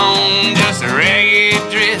was gone. Just a ragged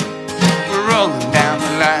drift rolling down the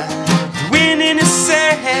line. Wind in his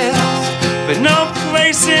sails, but no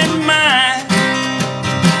place in mind.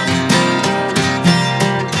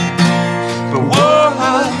 But what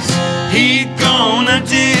was he gonna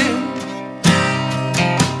do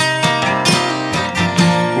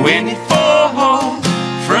when he falls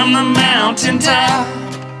from the mountain top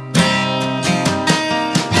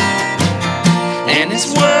and his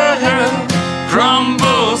world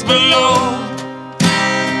crumbles below?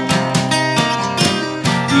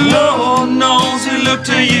 Lord knows he looked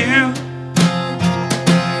to you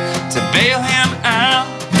bail him out.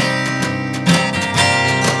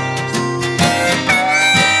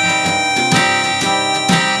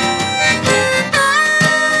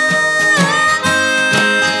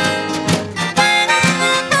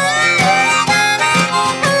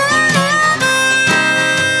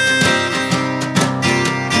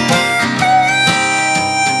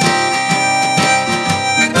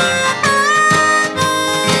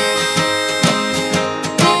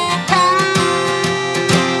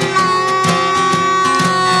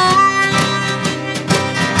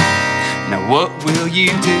 What will you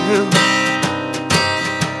do?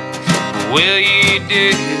 What will you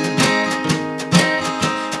do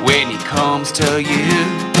when he comes to you?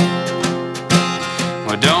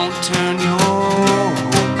 Well, don't turn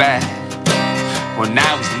your back. Well,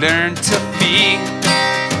 now he's learned to feel.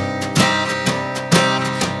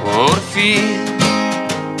 Oh, to feel.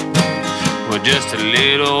 Well, just a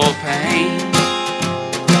little pain.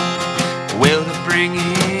 Will to bring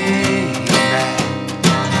him back.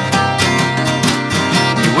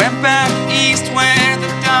 Went back east where the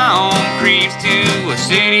dawn creeps to a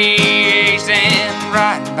city ace and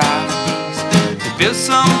right by the beast. They built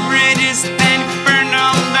some bridges, then he burned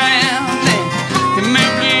them down. Then he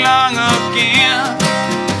moved along again.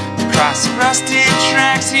 Across the rusted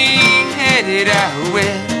tracks he headed out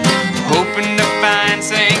west, hoping to find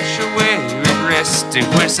sanctuary, resting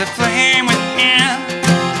where the flame within.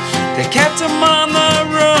 They kept him on the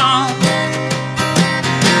run.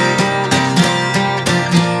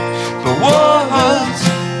 What's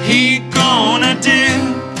he gonna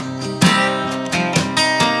do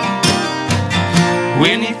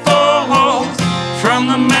when he falls from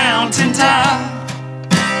the mountaintop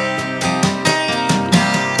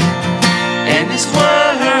and his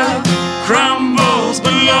world crumbles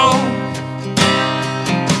below?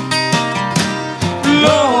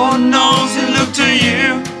 Lord knows he looked to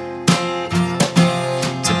you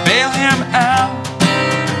to bail him out.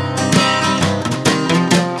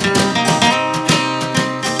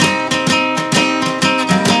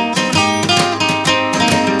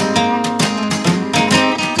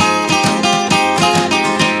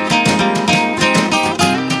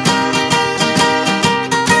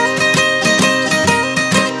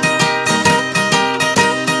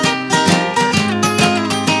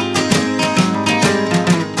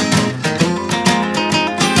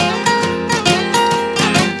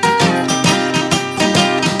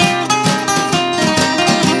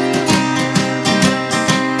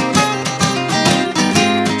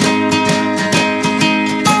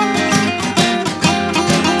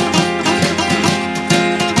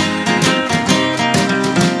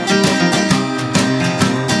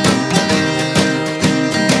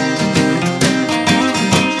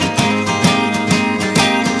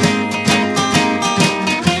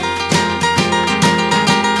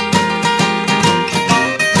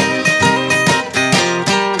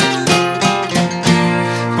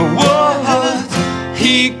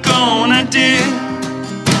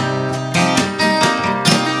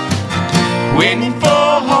 When he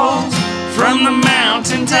falls from the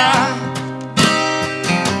mountaintop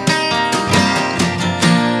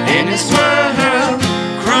and his world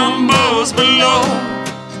crumbles below,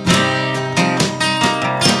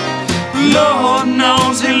 Lord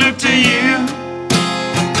knows he looked to you.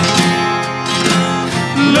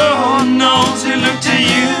 Lord knows he looked to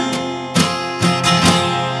you.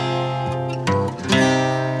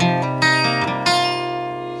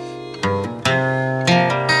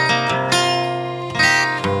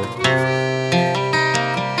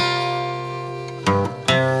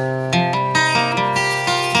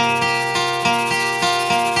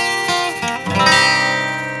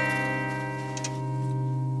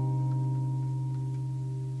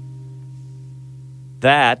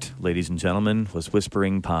 That, ladies and gentlemen, was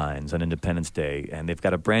Whispering Pines on Independence Day, and they've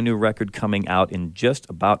got a brand new record coming out in just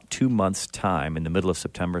about 2 months' time, in the middle of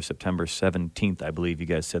September 17th, I believe you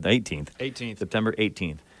guys said, the 18th. September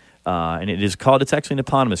 18th. And it's actually an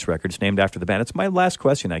eponymous record. It's named after the band. It's my last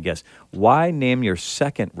question, I guess. Why name your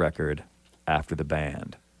second record after the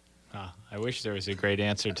band? I wish there was a great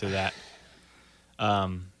answer to that,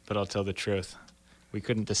 but I'll tell the truth. We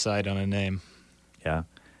couldn't decide on a name. Yeah.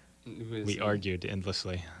 We argued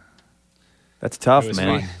endlessly. That's tough,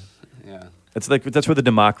 man. Fun. Yeah. That's where the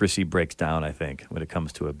democracy breaks down, I think, when it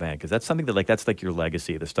comes to a band, because that's something that that's your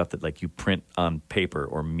legacy, the stuff that you print on paper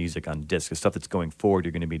or music on disc, the stuff that's going forward,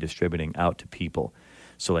 you're going to be distributing out to people.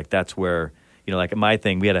 So that's where my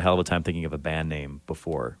thing, we had a hell of a time thinking of a band name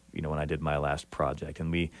before, when I did my last project,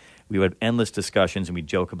 and we had endless discussions and we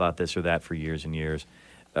joke about this or that for years and years.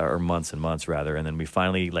 Or months and months rather, and then we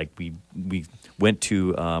finally we went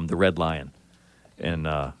to the Red Lion, in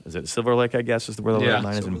is it Silver Lake, I guess, is where the red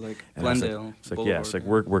line is? Silver Lake, and Glendale. It's like, yeah, it's like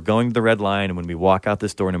we're going to the red line, and when we walk out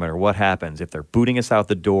this door, no matter what happens, if they're booting us out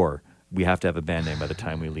the door, we have to have a band name by the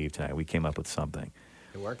time we leave tonight. We came up with something.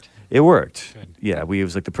 It worked? It worked. Good. Yeah, it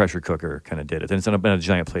was like the pressure cooker kind of did it. And it's on a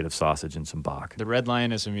giant plate of sausage and some Bach. The Red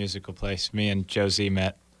Lion is a musical place. Me and Josie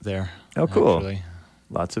met there. Oh, cool. Actually.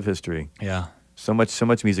 Lots of history. Yeah. So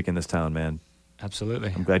much music in this town, man.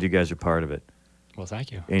 Absolutely. I'm glad you guys are part of it. Well,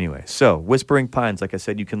 thank you. Anyway, so Whispering Pines, like I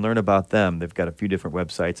said, you can learn about them. They've got a few different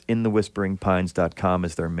websites. InTheWhisperingPines.com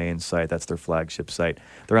is their main site. That's their flagship site.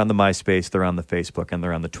 They're on the MySpace, they're on the Facebook, and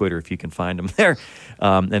they're on the Twitter if you can find them there.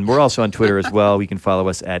 And we're also on Twitter as well. You can follow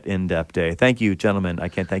us at In-Depth Day. Thank you, gentlemen. I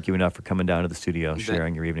can't thank you enough for coming down to the studio,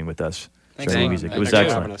 sharing your evening with us. Thanks sharing a lot. music. It Thanks was for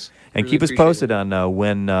having excellent. us. And Really keep us appreciate posted on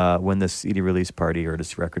when this CD release party or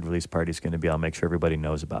this record release party is going to be. I'll make sure everybody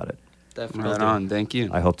knows about it. Definitely. Right on. Thank you.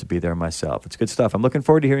 I hope to be there myself. It's good stuff. I'm looking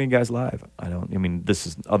forward to hearing you guys live. This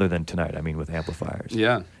is other than tonight. I mean, with amplifiers.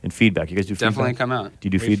 Yeah. And feedback. You guys do Definitely feedback? come out. Do you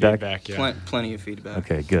do We feedback? yeah. Plenty of feedback.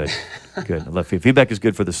 Okay, good. Good. I love feedback is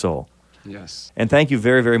good for the soul. Yes. And thank you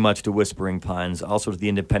very, very much to Whispering Pines, also to the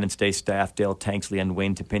Independence Day staff, Dale Tanksley and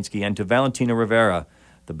Wayne Topinski, and to Valentina Rivera,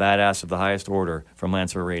 the badass of the highest order from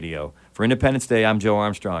Lancer Radio. For Independence Day, I'm Joe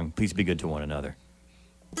Armstrong. Please be good to one another.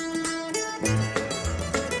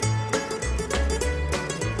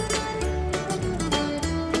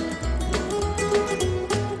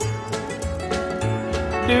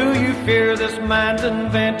 Do you fear this man's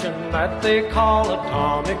invention that they call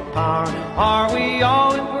atomic power? Are we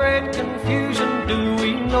all in great confusion? Do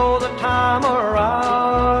we know the time or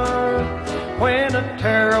hour when a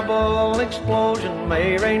terrible explosion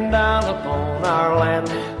may rain down upon our land,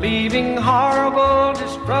 leaving horrible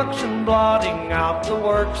destruction, blotting out the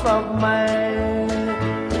works of man?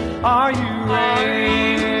 Are you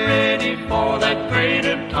ready for that great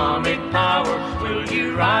atomic power? Will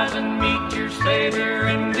you rise and meet your Savior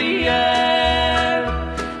in the air?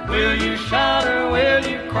 Will you shout or will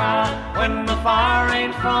you cry when the fire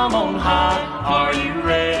rains from on high? Are you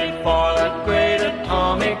ready